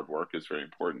know hard work is very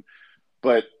important,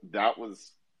 but that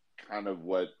was kind of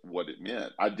what it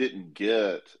meant. I didn't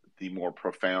get the more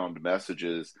profound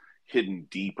messages hidden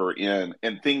deeper in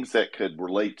and things that could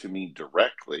relate to me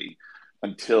directly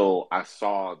until I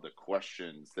saw the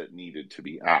questions that needed to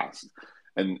be asked.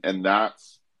 And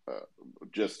that's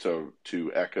just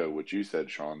to echo what you said,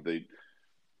 Sean,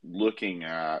 looking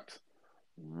at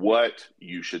what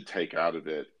you should take out of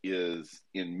it is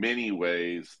in many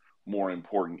ways more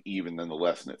important even than the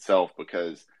lesson itself,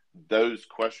 because those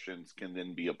questions can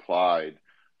then be applied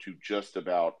to just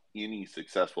about any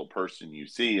successful person you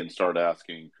see and start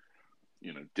asking,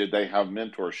 did they have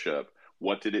mentorship?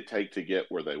 What did it take to get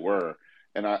where they were?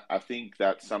 And I think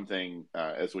that's something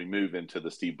as we move into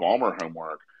the Steve Ballmer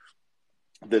homework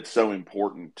that's so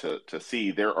important to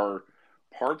see. There are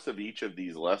parts of each of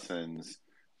these lessons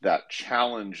that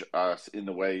challenge us in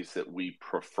the ways that we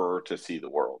prefer to see the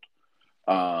world,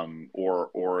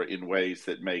 or in ways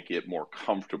that make it more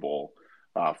comfortable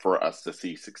for us to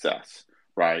see success,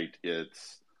 right?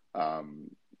 It's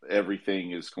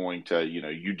everything is going to,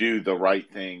 you do the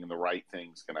right thing and the right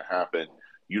thing's going to happen.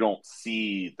 You don't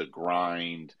see the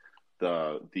grind,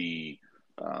 the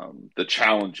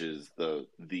challenges,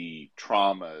 the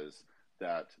traumas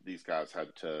that these guys had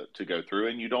to go through,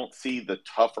 and you don't see the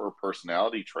tougher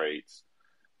personality traits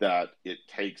that it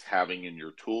takes having in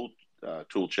your tool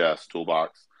chest,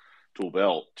 toolbox, tool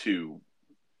belt to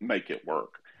make it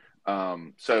work.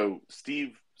 So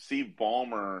Steve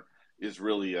Ballmer is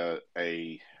really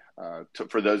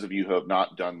for those of you who have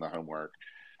not done the homework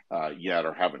yet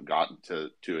or haven't gotten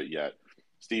to it yet,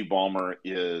 Steve Ballmer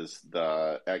is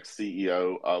the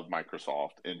ex-CEO of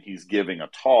Microsoft, and he's giving a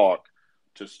talk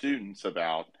to students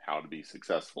about how to be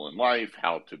successful in life,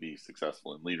 how to be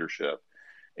successful in leadership.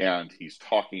 And he's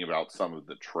talking about some of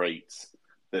the traits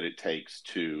that it takes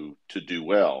to do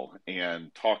well,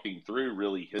 and talking through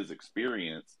really his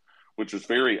experience, which was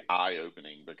very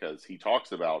eye-opening, because he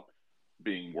talks about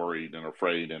being worried and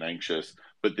afraid and anxious,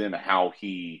 but then how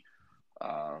he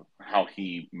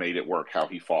made it work, how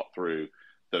he fought through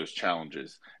those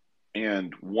challenges.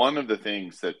 And one of the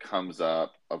things that comes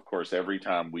up, of course, every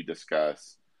time we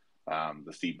discuss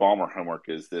the Steve Ballmer homework,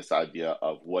 is this idea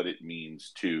of what it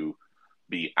means to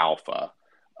be alpha.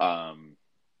 And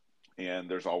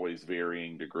there's always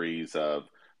varying degrees of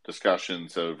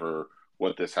discussions over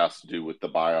what this has to do with the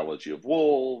biology of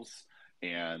wolves,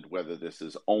 and whether this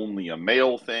is only a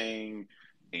male thing,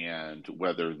 and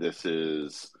whether this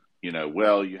is,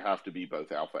 well, you have to be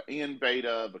both alpha and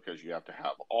beta because you have to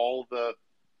have all the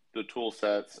tool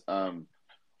sets.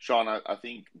 Sean, I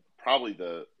think probably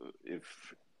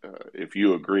if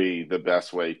you agree, the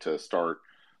best way to start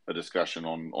a discussion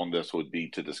on this would be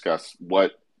to discuss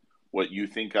what you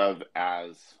think of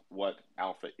as what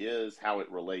alpha is, how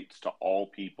it relates to all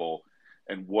people,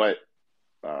 and what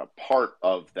part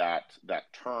of that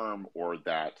term or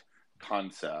that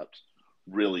concept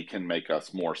really can make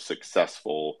us more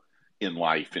successful in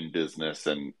life, in business,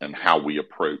 and how we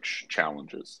approach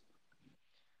challenges.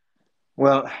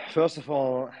 Well, first of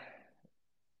all,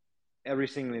 every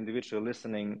single individual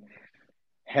listening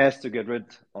has to get rid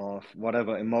of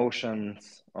whatever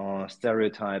emotions or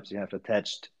stereotypes you have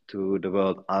attached to the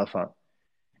word alpha.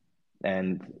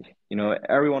 And,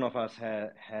 every one of us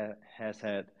has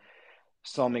had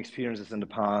some experiences in the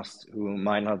past who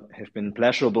might not have been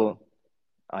pleasurable,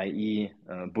 i.e.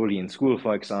 a bully in school,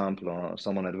 for example, or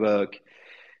someone at work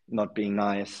not being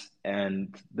nice.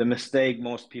 And the mistake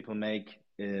most people make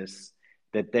is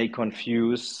that they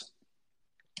confuse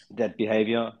that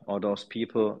behavior or those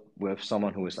people with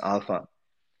someone who is alpha.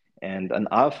 And an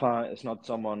alpha is not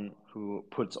someone who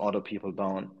puts other people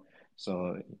down.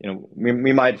 So,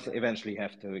 we might eventually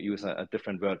have to use a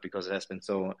different word because it has been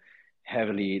so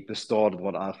heavily distorted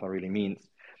what alpha really means.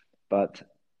 But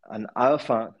an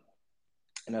alpha,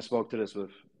 and I spoke to this with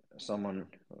someone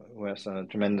who has a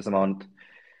tremendous amount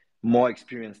more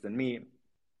experience than me,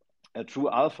 a true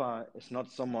alpha is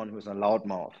not someone who's a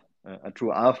loudmouth. A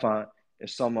true alpha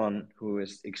is someone who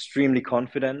is extremely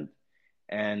confident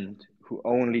and who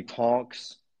only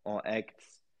talks or acts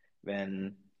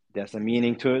when there's a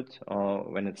meaning to it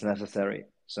or when it's necessary.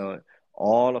 So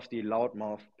all of the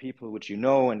loudmouth people which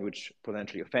and which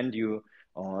potentially offend you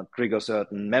or trigger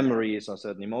certain memories or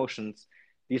certain emotions,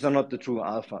 these are not the true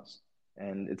alphas.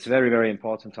 And it's very, very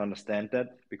important to understand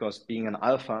that, because being an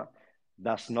alpha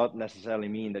does not necessarily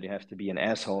mean that you have to be an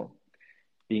asshole.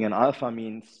 Being an alpha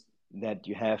means that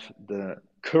you have the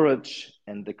courage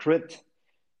and the grit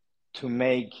to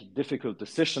make difficult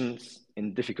decisions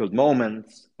in difficult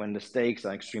moments when the stakes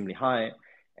are extremely high,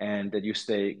 and that you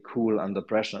stay cool under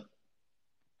pressure.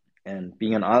 And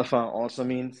being an alpha also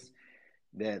means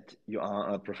that you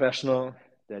are a professional,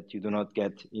 that you do not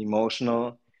get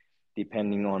emotional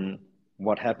depending on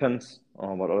what happens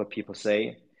or what other people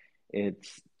say.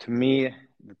 It's, to me,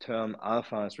 the term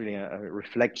alpha is really a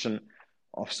reflection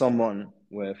of someone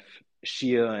with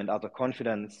sheer and utter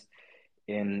confidence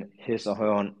in his or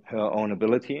her own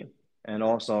ability, and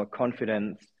also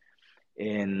confidence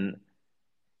in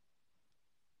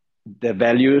the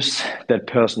values that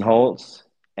person holds,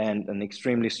 and an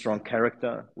extremely strong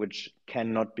character which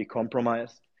cannot be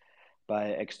compromised by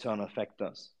external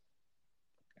factors.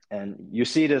 And you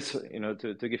see this,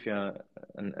 to give you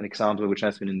an example which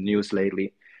has been in the news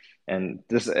lately. And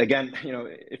this, again,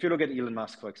 if you look at Elon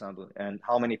Musk, for example, and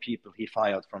how many people he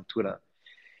fired from Twitter,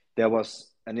 there was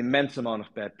an immense amount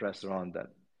of bad press around that.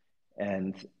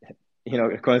 And,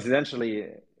 coincidentally,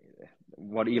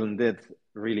 what Elon did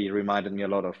really reminded me a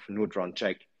lot of Neutron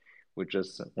Check, which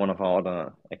is one of our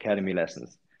other academy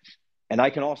lessons. And I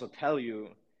can also tell you,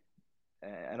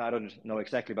 and I don't know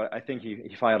exactly, but I think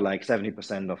he fired like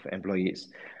 70% of employees.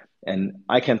 And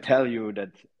I can tell you that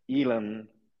Elon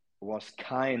was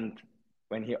kind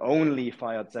when he only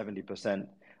fired 70%.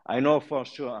 I know for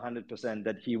sure 100%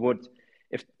 that he would,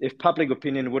 if public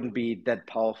opinion wouldn't be that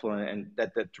powerful and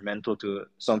that detrimental to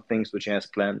some things which he has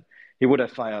planned, he would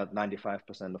have fired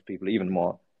 95% of people, even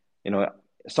more.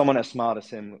 Someone as smart as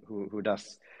him who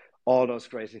does all those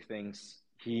crazy things,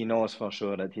 he knows for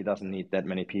sure that he doesn't need that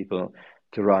many people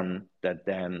to run that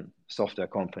damn software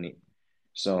company.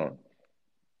 So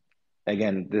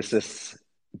again, this is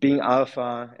being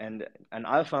alpha, and an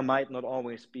alpha might not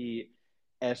always be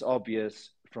as obvious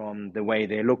from the way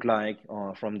they look like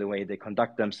or from the way they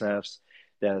conduct themselves.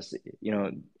 There's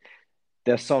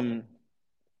some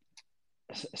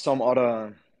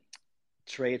other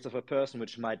traits of a person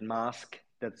which might mask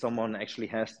that someone actually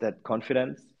has that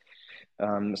confidence.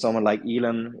 Someone like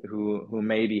Elon, who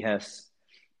maybe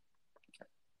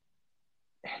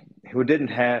who didn't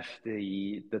have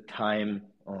the time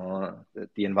or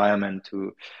the environment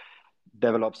to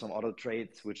develop some other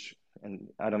traits, which, and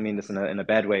I don't mean this in a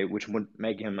bad way, which would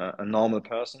make him a normal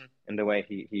person in the way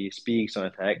he speaks or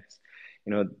interacts.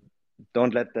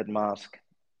 Don't let that mask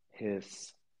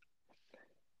his,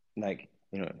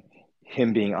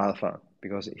 him being alpha,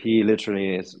 because he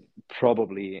literally is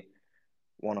probably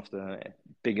one of the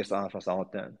biggest alphas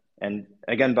out there. And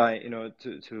again, I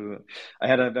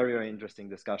had a very, very interesting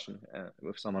discussion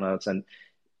with someone else, and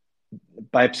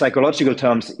by psychological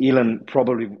terms, Elon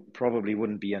probably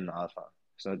wouldn't be an alpha.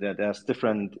 So there's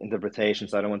different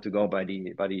interpretations. I don't want to go by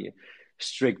the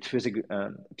strict physical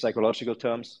psychological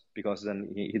terms, because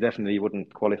then he definitely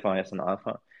wouldn't qualify as an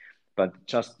alpha. But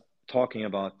just talking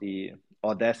about the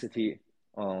audacity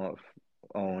of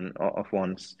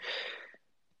one's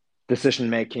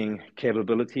decision-making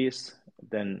capabilities,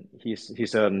 then he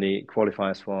certainly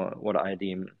qualifies for what I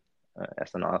deem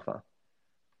as an alpha.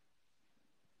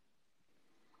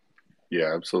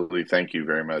 Yeah, absolutely. Thank you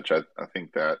very much. I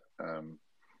think that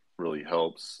really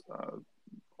helps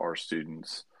our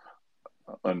students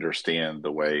understand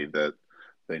the way that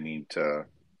they need to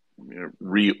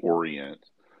reorient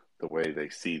the way they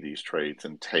see these traits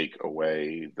and take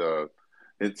away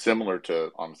it's similar to,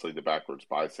 honestly, the backwards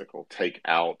bicycle. Take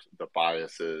out the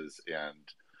biases and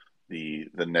the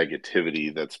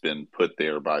negativity that's been put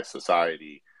there by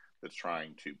society that's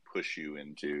trying to push you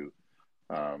into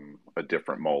a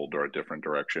different mold or a different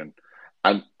direction.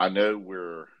 I know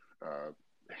we're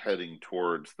heading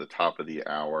towards the top of the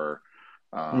hour,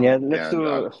 and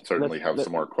I certainly have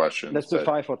some more questions. Let's do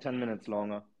 5 or 10 minutes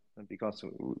longer, because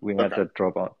we had that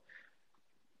drop out.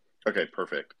 Okay,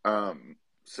 perfect.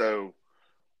 So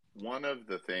one of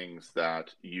the things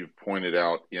that you've pointed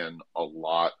out in a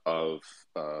lot of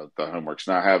the homeworks,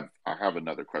 and I have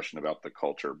another question about the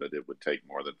culture, but it would take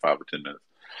more than 5 or 10 minutes.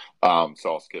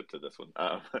 So I'll skip to this one.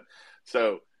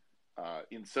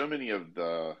 In so many of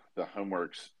the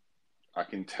homeworks, I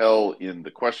can tell in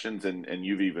the questions, and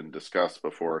you've even discussed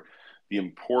before, the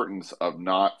importance of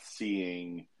not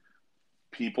seeing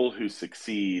people who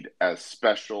succeed as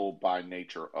special by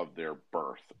nature of their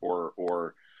birth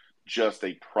or just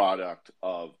a product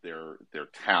of their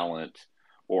talent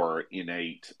or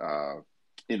innate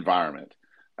environment.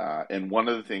 And one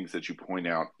of the things that you point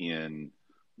out in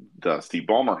the Steve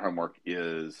Ballmer homework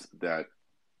is that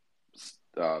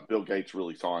Bill Gates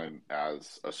really saw him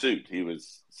as a suit. He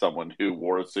was someone who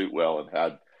wore a suit well and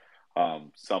had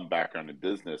some background in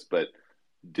business, but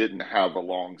didn't have a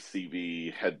long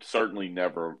CV, had certainly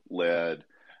never led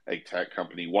a tech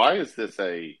company. Why is this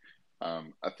a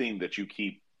theme that you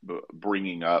keep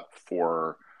bringing up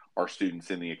for our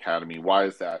students in the academy? Why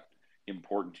is that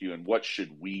important to you, and what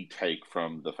should we take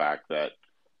from the fact that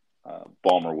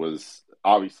Ballmer was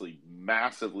obviously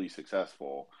massively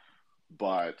successful,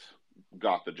 but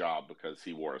got the job because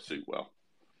he wore a suit well?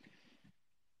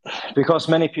 Because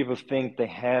many people think they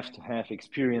have to have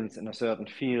experience in a certain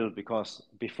field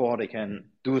before they can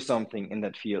do something in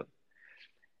that field.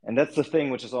 And that's the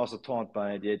thing which is also taught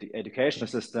by the educational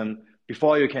system.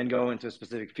 Before you can go into a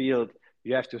specific field,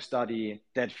 you have to study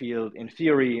that field in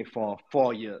theory for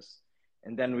 4 years.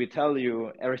 And then we tell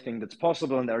you everything that's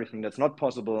possible and everything that's not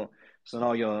possible. So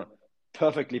now you're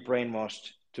perfectly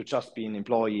brainwashed to just be an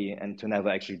employee and to never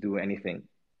actually do anything.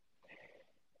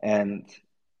 And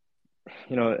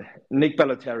Nick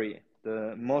Balotelli,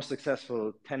 the most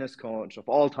successful tennis coach of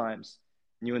all times,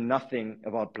 knew nothing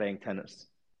about playing tennis.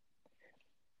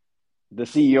 The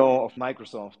CEO of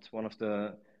Microsoft, one of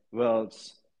the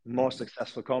world's most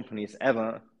successful companies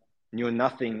ever, knew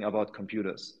nothing about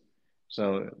computers.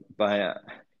 So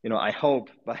I hope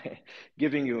by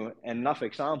giving you enough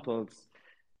examples,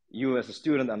 you as a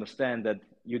student understand that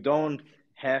you don't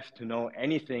have to know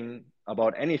anything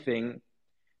about anything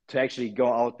to actually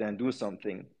go out there and do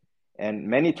something. And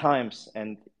many times,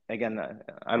 and again,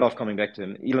 I love coming back to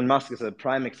him, Elon Musk is a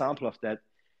prime example of that.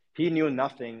 He knew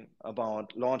nothing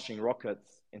about launching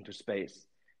rockets into space,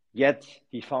 yet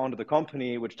he founded a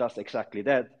company which does exactly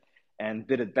that and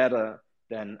did it better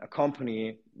than a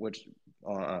company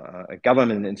a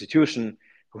government institution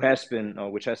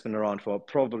which has been around for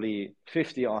probably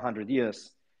 50 or 100 years,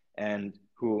 and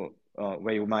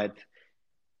where you might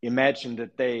imagine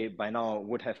that they by now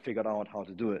would have figured out how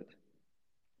to do it.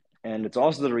 And it's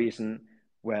also the reason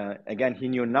where, again, he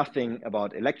knew nothing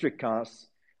about electric cars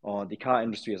or the car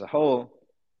industry as a whole,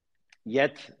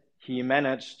 yet he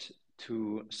managed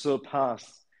to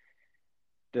surpass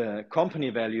the company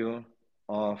value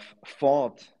of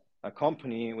Ford, a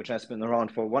company which has been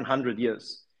around for 100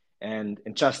 years. And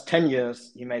in just 10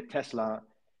 years, he made Tesla,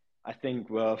 I think,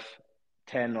 worth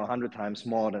 10 or 100 times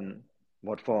more than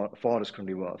what Ford is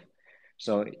currently worth.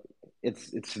 So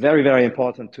it's very, very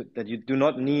important that you do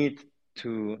not need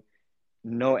to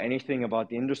know anything about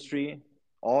the industry.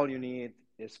 All you need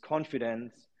is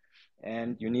confidence,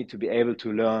 and you need to be able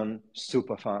to learn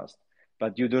super fast.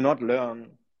 But you do not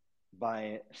learn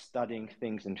by studying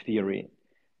things in theory.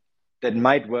 That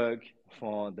might work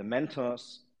for the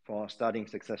mentors, for studying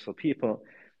successful people,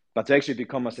 but to actually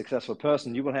become a successful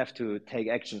person, you will have to take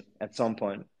action at some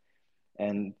point.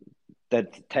 And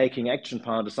that taking action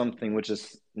part is something which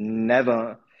is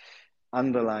never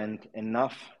underlined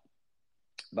enough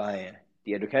by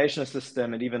the educational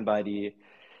system and even by the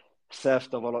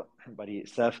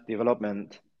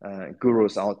self-development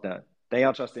gurus out there. They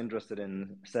are just interested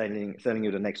in selling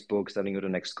you the next book, selling you the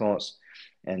next course.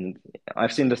 And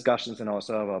I've seen discussions in our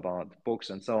server about books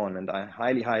and so on. And I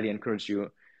highly, highly encourage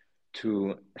you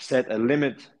to set a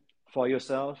limit for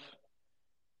yourself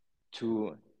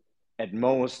to at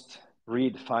most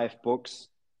read 5 books.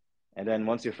 And then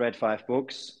once you've read 5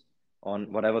 books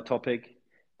on whatever topic,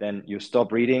 then you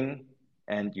stop reading,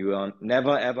 and you are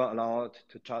never, ever allowed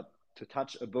to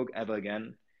touch a book ever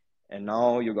again. And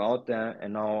now you go out there,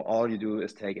 and now all you do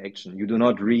is take action. You do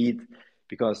not read,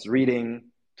 because reading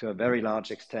to a very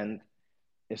large extent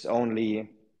is only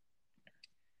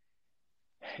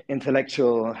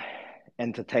intellectual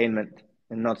entertainment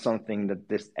and not something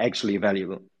that is actually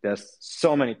valuable. There's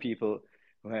so many people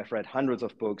who have read hundreds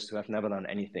of books who have never done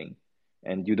anything.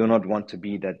 And you do not want to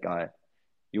be that guy.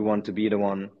 You want to be the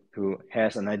one who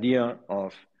has an idea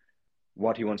of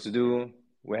what he wants to do,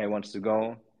 where he wants to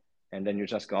go, and then you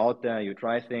just go out there, you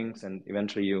try things, and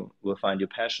eventually you will find your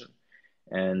passion.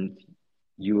 And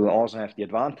you will also have the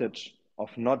advantage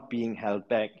of not being held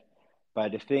back by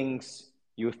the things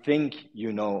you think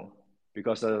you know,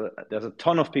 because there's a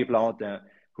ton of people out there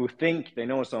who think they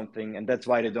know something, and that's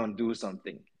why they don't do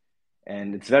something.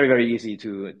 And it's very, very easy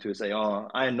to say, oh,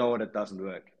 I know that doesn't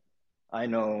work. I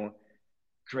know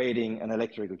creating an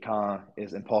electrical car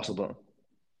is impossible.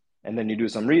 And then you do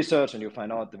some research and you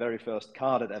find out the very first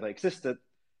car that ever existed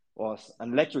was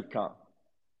an electric car.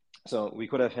 So we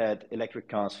could have had electric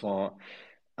cars for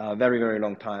a very, very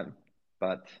long time.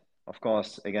 But of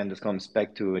course, again, this comes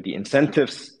back to the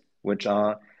incentives which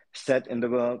are set in the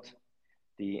world.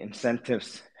 The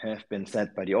incentives have been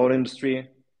set by the oil industry,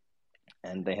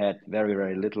 and they had very,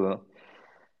 very little,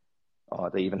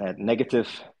 or they even had negative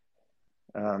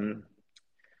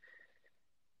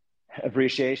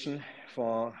appreciation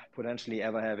for potentially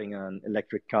ever having an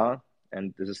electric car.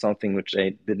 And this is something which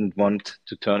they didn't want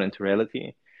to turn into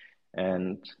reality.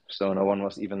 And so no one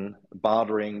was even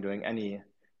bothering doing any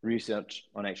research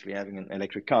on actually having an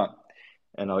electric car.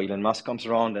 And now Elon Musk comes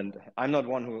around, and I'm not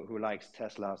one who likes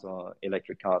Teslas or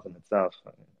electric cars in itself.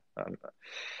 I'm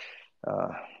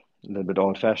a little bit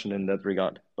old-fashioned in that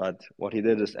regard. But what he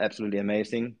did is absolutely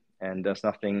amazing, and there's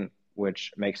nothing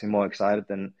which makes me more excited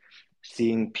than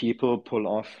seeing people pull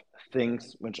off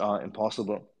things which are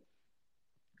impossible.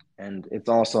 And it's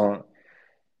also,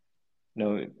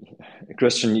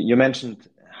 Christian, you mentioned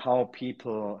how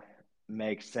people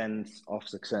make sense of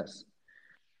success.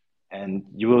 And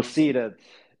you will see that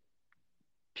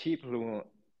people who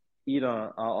either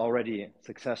are already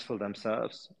successful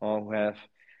themselves or who have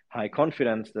high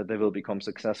confidence that they will become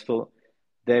successful,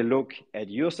 they look at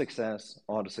your success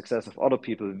or the success of other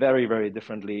people very, very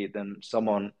differently than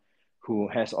someone who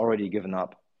has already given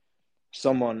up.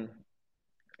 Someone,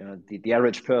 the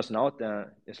average person out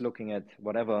there is looking at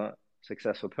whatever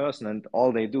successful person, and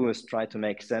all they do is try to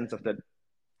make sense of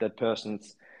that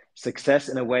person's success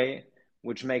in a way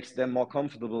which makes them more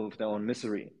comfortable with their own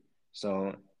misery.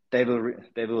 So they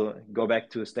will go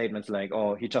back to statements like,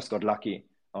 oh, he just got lucky,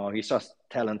 or he's just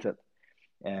talented.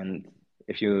 And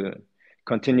if you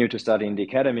continue to study in the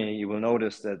academy, you will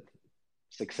notice that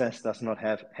success does not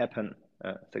happen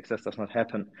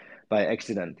by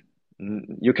accident.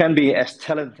 You can be as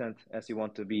talented as you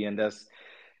want to be, and there's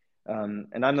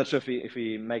and I'm not sure if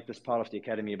we make this part of the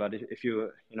academy, but if you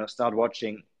start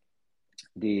watching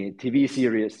the TV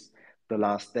series The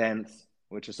Last Dance,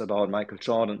 which is about Michael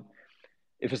Jordan,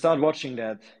 if you start watching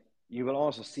that, you will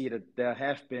also see that there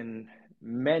have been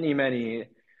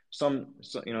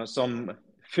some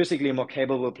physically more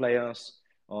capable players,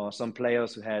 or some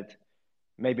players who had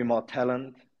maybe more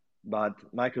talent, but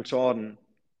Michael Jordan,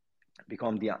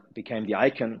 became the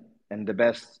icon and the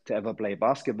best to ever play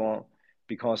basketball,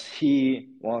 because he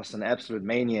was an absolute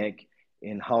maniac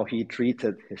in how he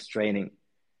treated his training.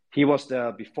 He was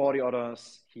there before the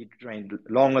others. He trained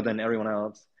longer than everyone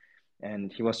else,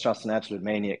 and he was just an absolute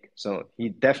maniac. So he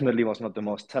definitely was not the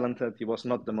most talented. He was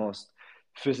not the most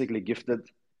physically gifted,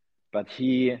 but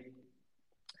he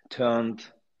turned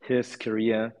his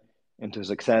career into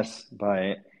success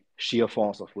by sheer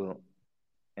force of will.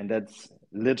 And that's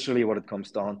literally what it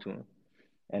comes down to.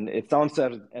 And it sounds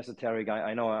esoteric.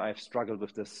 I know I've struggled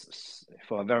with this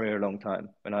for a very, very long time.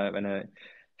 When I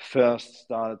first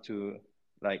started to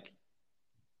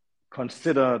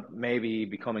consider maybe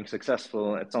becoming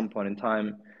successful at some point in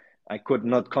time, I could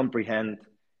not comprehend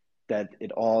that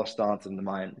it all starts in the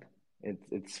mind.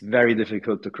 It's very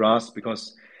difficult to grasp,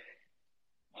 because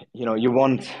you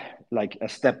want like a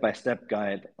step-by-step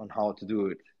guide on how to do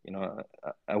it,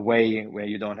 a way where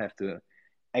you don't have to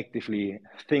actively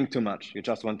think too much. You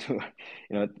just want to,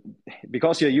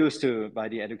 because you're used to, by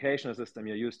the educational system,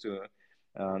 you're used to,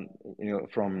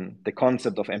 from the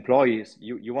concept of employees,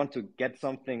 you want to get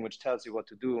something which tells you what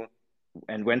to do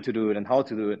and when to do it and how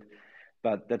to do it.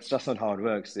 But that's just not how it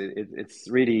works. It's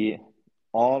really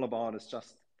all about, it's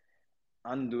just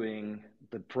undoing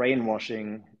the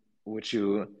brainwashing which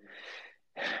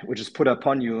is put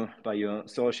upon you by your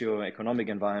socio-economic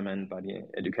environment, by the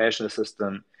educational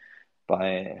system,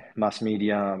 by mass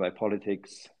media, by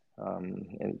politics.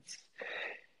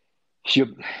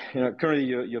 Currently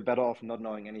you're better off not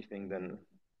knowing anything than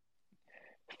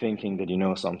thinking that you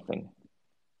know something.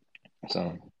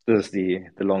 So this is the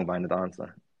long-winded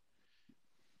answer.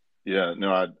 Yeah,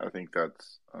 no, I think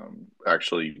that's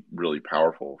actually really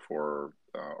powerful for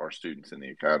our students in the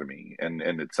academy, and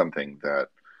it's something that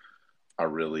I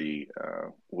really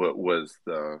what was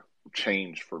the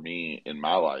change for me in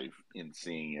my life in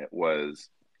seeing it was,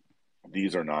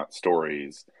 these are not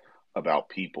stories about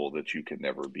people that you can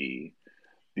never be.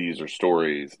 These are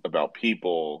stories about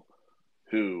people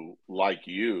who, like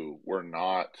you, were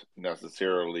not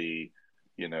necessarily,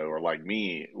 or like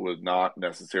me, was not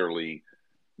necessarily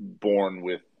born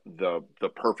with the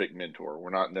perfect mentor. We're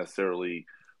not necessarily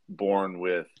born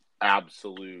with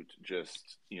absolute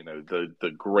just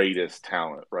the greatest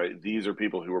talent, right? These are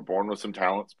people who were born with some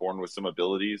talents, born with some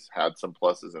abilities, had some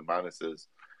pluses and minuses,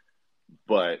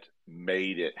 but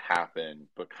made it happen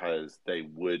because they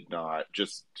would not,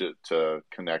 just to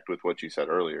connect with what you said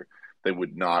earlier, they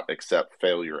would not accept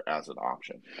failure as an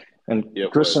option. And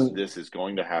it Christian, was, this is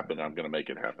going to happen, I'm going to make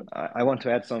it happen. I want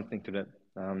to add something to that,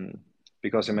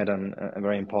 because you made a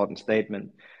very important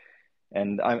statement.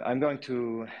 And I'm going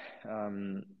to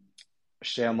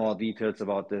share more details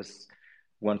about this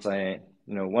once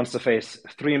the phase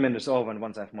 3 minutes over, and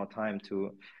once I have more time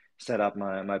to set up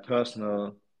my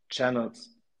personal channels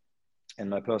and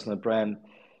my personal brand.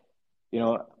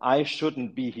 I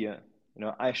shouldn't be here.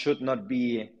 I should not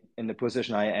be in the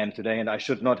position I am today, and I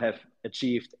should not have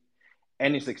achieved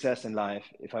any success in life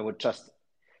if I would just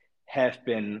have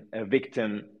been a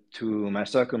victim to my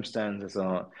circumstances,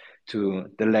 or to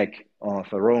the lack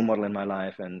of a role model in my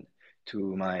life, and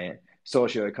to my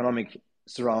socioeconomic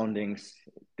surroundings.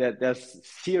 There's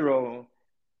zero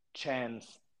chance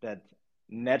that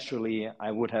naturally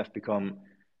I would have become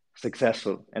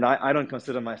successful. And I don't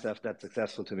consider myself that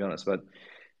successful, to be honest, but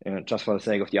just for the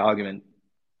sake of the argument,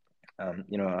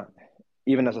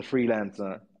 even as a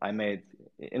freelancer, I made,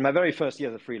 in my very first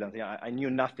year as a freelancer, I knew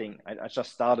nothing. I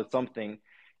just started something,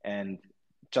 and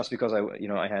just because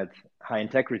I had high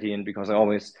integrity, and because I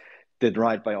always did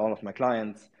right by all of my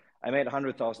clients, I made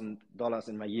 $100,000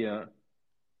 in my year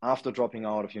after dropping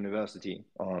out of university.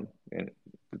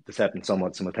 This happened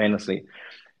somewhat simultaneously,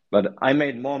 but I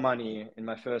made more money in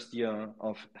my first year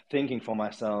of thinking for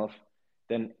myself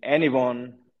than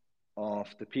anyone of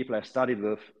the people I studied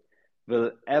with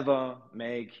will ever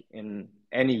make in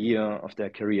any year of their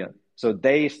career. So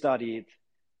they studied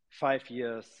 5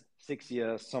 years, 6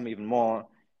 years, some even more,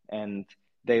 and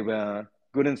they were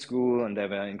good in school, and they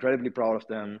were incredibly proud of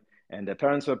them, and their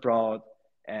parents were proud,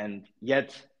 and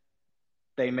yet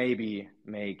they maybe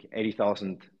make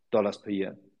 $80,000 per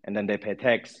year, and then they pay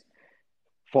tax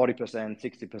 40%,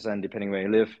 60%, depending where you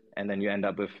live, and then you end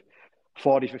up with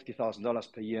 $40,000,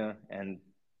 $50,000 per year, and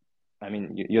I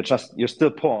mean, you're still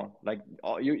poor. Like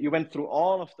you went through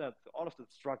all of the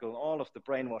struggle, all of the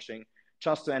brainwashing,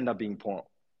 just to end up being poor.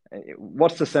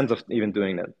 What's the sense of even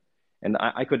doing that? And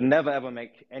I could never ever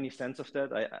make any sense of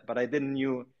that. But I didn't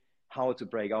knew how to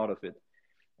break out of it.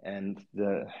 And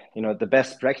the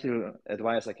best practical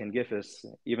advice I can give is,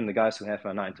 even the guys who have a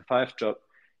 9-to-5 job,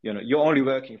 you're only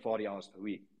working 40 hours per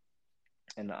week.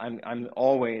 And I'm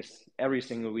always, every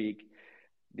single week,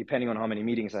 depending on how many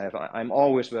meetings I have, I'm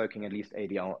always working at least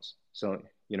 80 hours. So,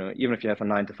 even if you have a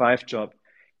 9-to-5 job,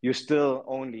 you still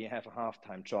only have a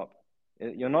half-time job.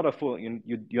 You're not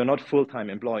you're not full-time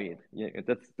employed.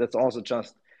 That's also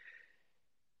just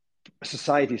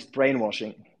society's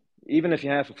brainwashing. Even if you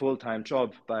have a full-time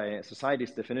job, by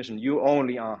society's definition, you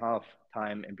only are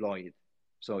half-time employed.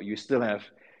 So you still have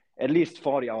at least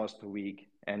 40 hours per week.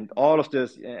 And all of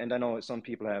this, and I know some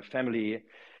people have family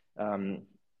and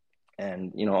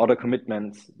other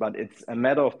commitments, but it's a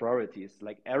matter of priorities.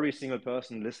 Like, every single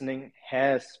person listening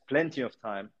has plenty of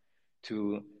time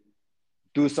to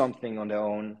do something on their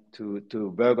own,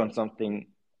 to work on something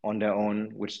on their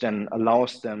own, which then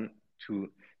allows them to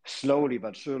slowly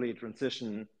but surely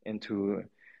transition into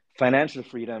financial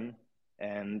freedom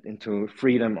and into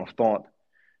freedom of thought.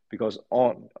 Because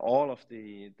all of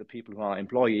the people who are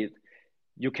employed,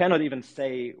 you cannot even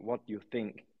say what you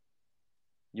think.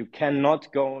 You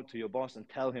cannot go to your boss and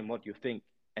tell him what you think.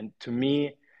 And to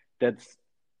me,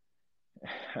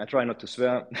 I try not to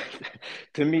swear.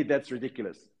 To me, that's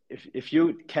ridiculous. If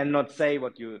you cannot say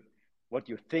what you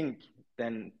think,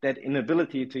 then that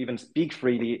inability to even speak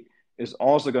freely is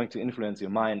also going to influence your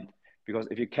mind. Because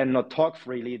if you cannot talk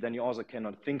freely, then you also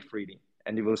cannot think freely.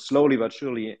 And you will slowly but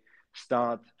surely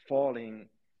start falling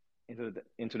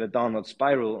into the downward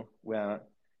spiral where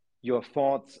your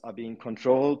thoughts are being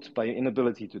controlled by your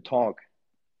inability to talk.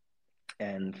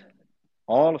 And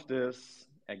all of this,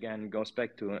 again, goes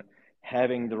back to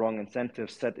having the wrong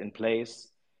incentives set in place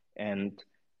and,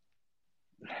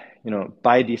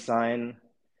 by design,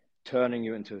 turning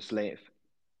you into a slave.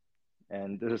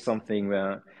 And this is something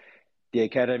where the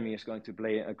Academy is going to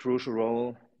play a crucial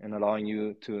role in allowing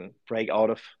you to break out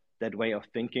of that way of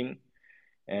thinking.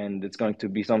 And it's going to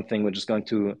be something which is going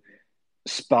to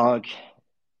spark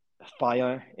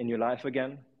fire in your life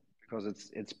again, because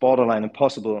it's borderline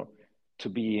impossible to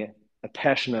be a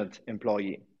passionate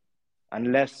employee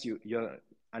unless you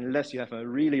have a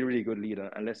really, really good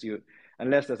leader,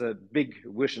 unless there's a big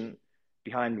vision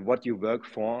behind what you work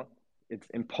for. It's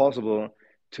impossible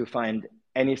to find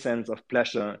any sense of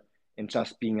pleasure in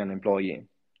just being an employee.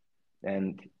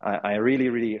 And I really,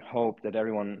 really hope that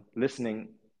everyone listening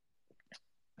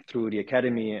through the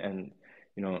Academy and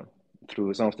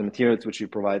through some of the materials which you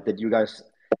provide, that you guys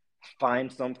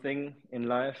find something in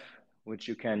life which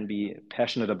you can be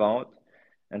passionate about,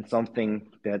 and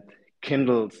something that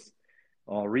kindles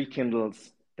or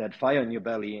rekindles that fire in your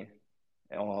belly,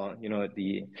 or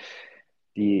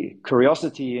the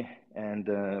curiosity and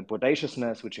the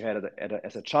bodaciousness which you had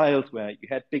as a child, where you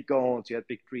had big goals, you had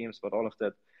big dreams, but all of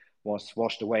that was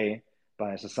washed away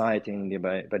by society and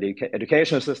by the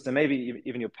educational system, maybe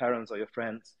even your parents or your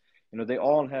friends. They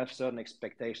all have certain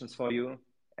expectations for you,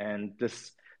 and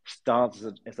this starts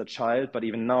as a child. But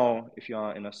even now, if you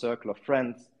are in a circle of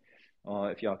friends,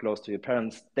 or if you are close to your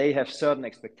parents, they have certain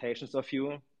expectations of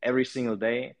you every single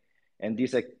day, and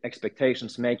these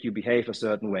expectations make you behave a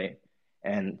certain way.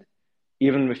 And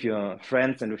even with your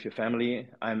friends and with your family,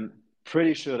 I'm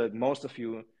pretty sure that most of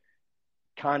you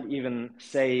can't even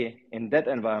say in that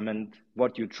environment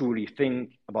what you truly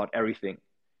think about everything.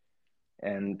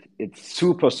 And it's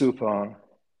super,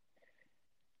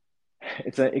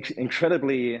 it's an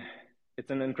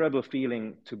incredible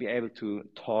feeling to be able to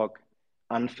talk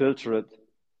unfiltered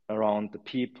around the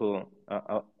people,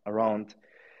 around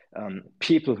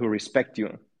people who respect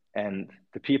you. And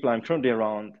the people I'm currently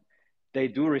around, they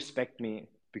do respect me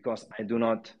because I do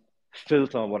not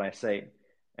filter what I say.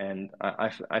 And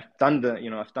I've done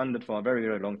that for a very,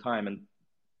 very long time. And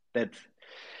that,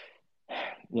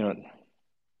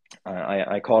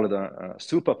 I call it a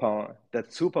superpower. That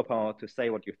superpower to say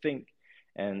what you think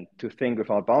and to think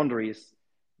without boundaries,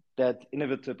 that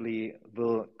inevitably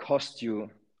will cost you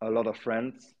a lot of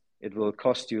friends. It will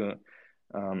cost you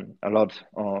a lot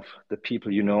of the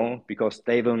people you know, because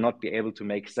they will not be able to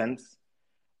make sense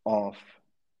of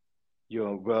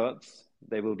your words.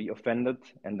 They will be offended,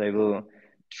 and they will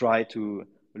try to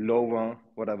lower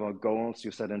whatever goals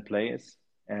you set in place.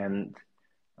 And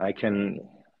I can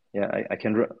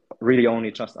really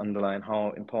only just underline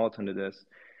how important it is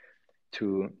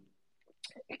to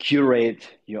curate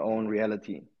your own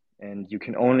reality. And you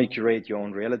can only curate your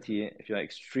own reality if you're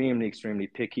extremely, extremely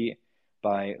picky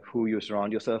by who you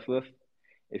surround yourself with.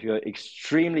 If you're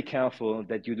extremely careful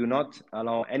that you do not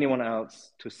allow anyone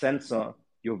else to censor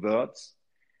your words,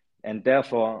 and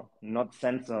therefore not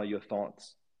censor your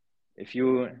thoughts.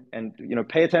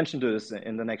 Pay attention to this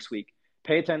in the next week.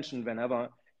 Pay attention whenever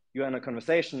you're in a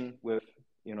conversation with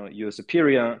your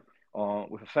superior, or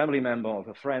with a family member or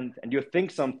with a friend, and you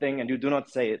think something and you do not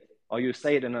say it, or you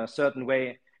say it in a certain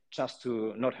way just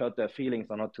to not hurt their feelings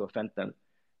or not to offend them.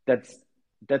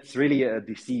 that's really a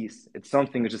disease. It's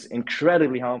something which is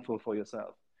incredibly harmful for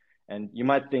yourself. And you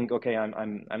might think, okay,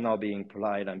 I'm now being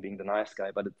polite, I'm being the nice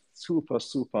guy, but it's super,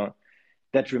 super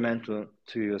detrimental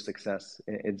to your success.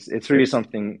 It's really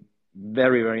something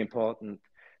very, very important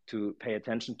to pay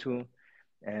attention to.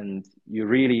 And you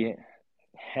really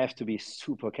have to be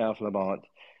super careful about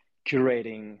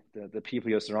curating the people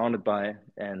you're surrounded by,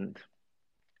 and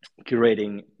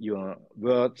curating your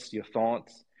words, your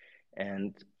thoughts,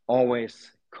 and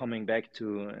always coming back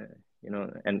to,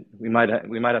 and we might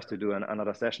have to do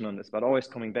another session on this, but always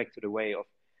coming back to the way of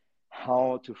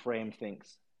how to frame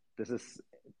things. This is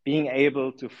being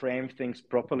able to frame things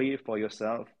properly for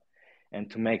yourself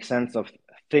and to make sense of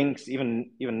things,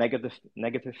 even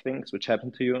negative things which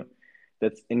happen to you.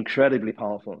 That's incredibly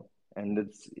powerful. And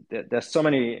there's so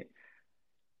many,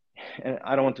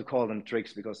 I don't want to call them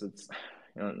tricks because it's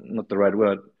not the right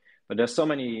word, but there's so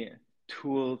many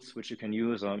tools which you can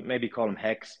use, or maybe call them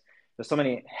hacks. There's so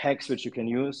many hacks which you can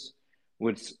use,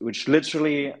 which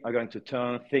literally are going to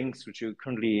turn things which you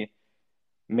currently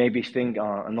maybe think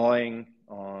are annoying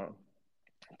or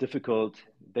difficult.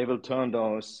 They will turn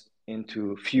those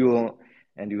into fuel,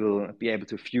 and you will be able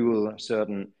to fuel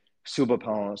certain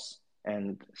superpowers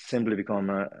and simply become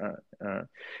a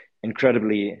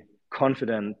incredibly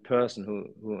confident person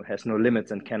who has no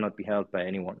limits and cannot be held by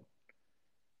anyone.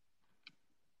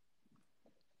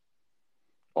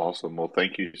 Awesome. Well,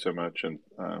 thank you so much, and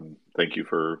thank you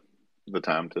for the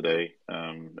time today.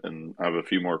 And I have a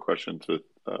few more questions with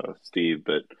Steve,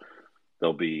 but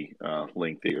they'll be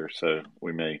lengthier, so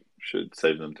we should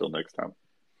save them till next time.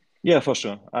 Yeah, for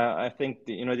sure. I think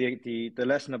the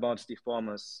lesson about Steve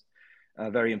Ballmer is a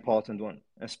very important one,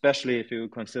 especially if you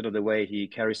consider the way he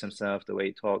carries himself, the way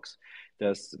he talks.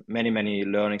 There's many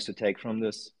learnings to take from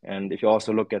this, and if you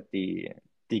also look at the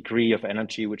degree of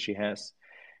energy which he has,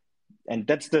 and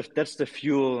that's the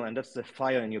fuel and that's the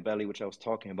fire in your belly which I was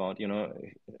talking about.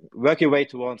 Work your way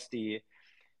towards the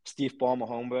Steve Ballmer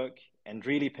homework and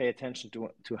really pay attention to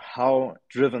how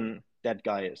driven that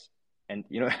guy is. And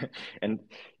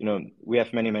we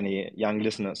have many young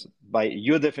listeners. By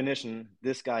your definition,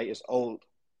 this guy is old,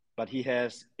 but he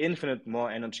has infinite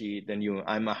more energy than you.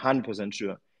 I'm 100%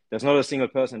 sure. There's not a single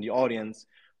person in the audience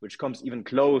which comes even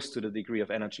close to the degree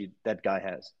of energy that guy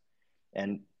has.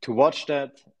 And to watch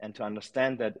that and to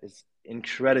understand that is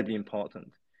incredibly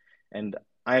important. And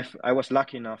I was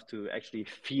lucky enough to actually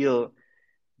feel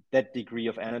that degree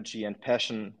of energy and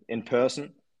passion in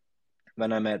person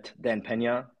when I met Dan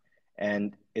Pena.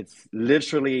 And it's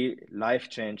literally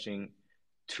life-changing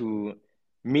to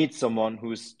meet someone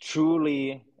who's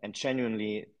truly and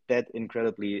genuinely that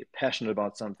incredibly passionate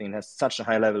about something and has such a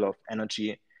high level of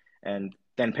energy. And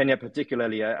Dan Pena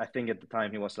particularly, I think at the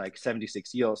time he was like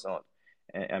 76 years old.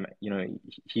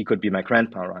 He could be my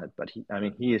grandpa, right? But he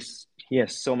has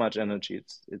so much energy.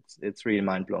 It's really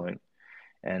mind-blowing.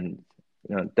 And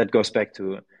that goes back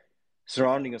to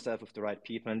surrounding yourself with the right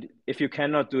people. And if you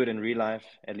cannot do it in real life,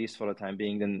 at least for the time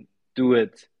being, then do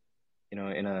it, in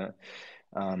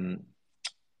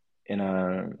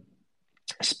a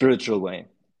spiritual way.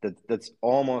 That's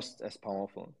almost as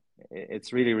powerful.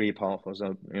 It's really, really powerful.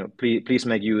 So, please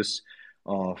make use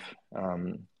of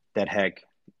that hack,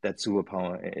 that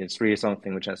superpower. It's really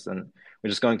something which is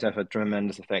going to have a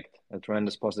tremendous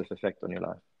positive effect on your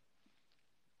life.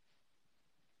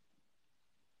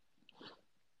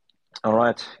 All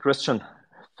right, Christian,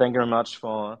 thank you very much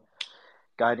for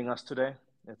guiding us today.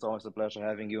 It's always a pleasure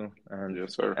having you. And,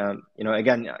 yes, sir.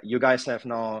 Again, you guys have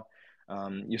now,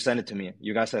 you sent it to me.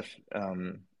 You guys have,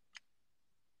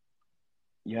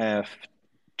 you have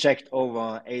checked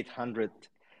over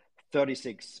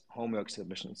 836 homework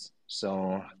submissions.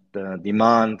 So the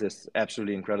demand is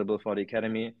absolutely incredible for the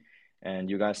Academy, and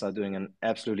you guys are doing an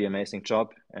absolutely amazing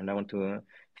job. And I want to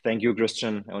thank you,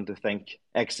 Christian. I want to thank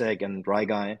Exec and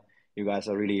Guy. You guys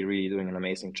are really, really doing an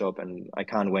amazing job, and I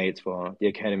can't wait for the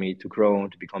Academy to grow,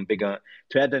 to become bigger,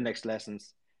 to add the next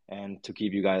lessons, and to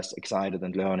keep you guys excited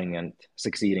and learning and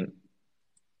succeeding.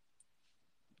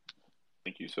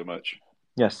 Thank you so much.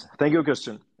 Yes, thank you,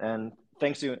 Christian, and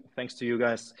thanks to you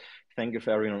guys. Thank you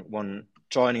for everyone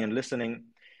joining and listening.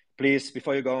 Please,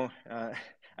 before you go,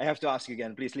 I have to ask you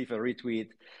again, please leave a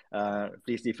retweet,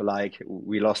 please leave a like.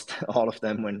 We lost all of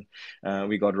them when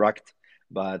we got rugged.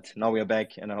 But now we are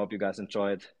back, and I hope you guys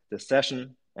enjoyed this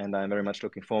session. And I'm very much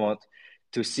looking forward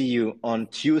to see you on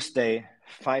Tuesday,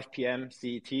 5 p.m.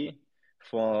 CET,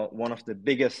 for one of the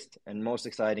biggest and most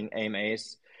exciting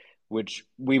AMAs, which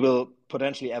we will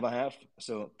potentially ever have.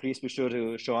 So please be sure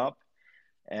to show up.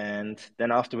 And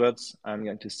then afterwards, I'm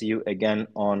going to see you again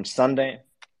on Sunday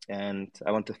And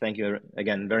I want to thank you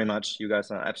again very much. You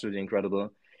guys are absolutely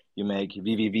incredible. You make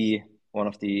vVv one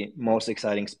of the most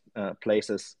exciting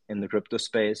places in the crypto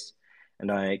space.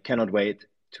 And I cannot wait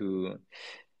to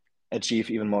achieve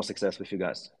even more success with you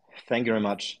guys. Thank you very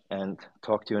much, and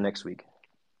talk to you next week.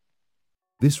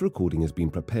 This recording has been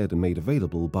prepared and made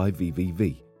available by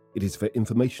vVv. It is for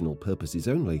informational purposes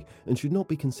only and should not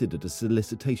be considered a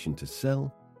solicitation to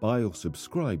sell, buy or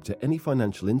subscribe to any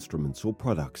financial instruments or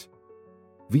products.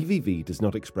 vVv does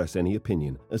not express any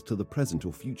opinion as to the present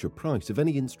or future price of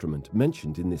any instrument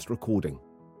mentioned in this recording.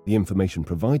 The information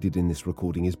provided in this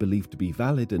recording is believed to be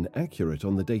valid and accurate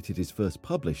on the date it is first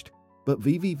published, but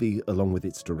vVv, along with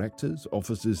its directors,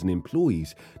 officers and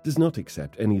employees, does not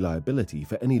accept any liability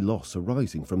for any loss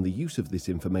arising from the use of this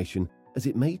information, as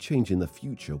it may change in the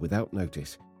future without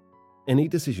notice. Any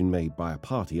decision made by a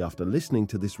party after listening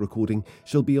to this recording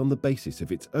shall be on the basis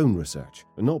of its own research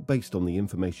and not based on the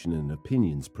information and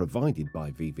opinions provided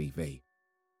by vVv.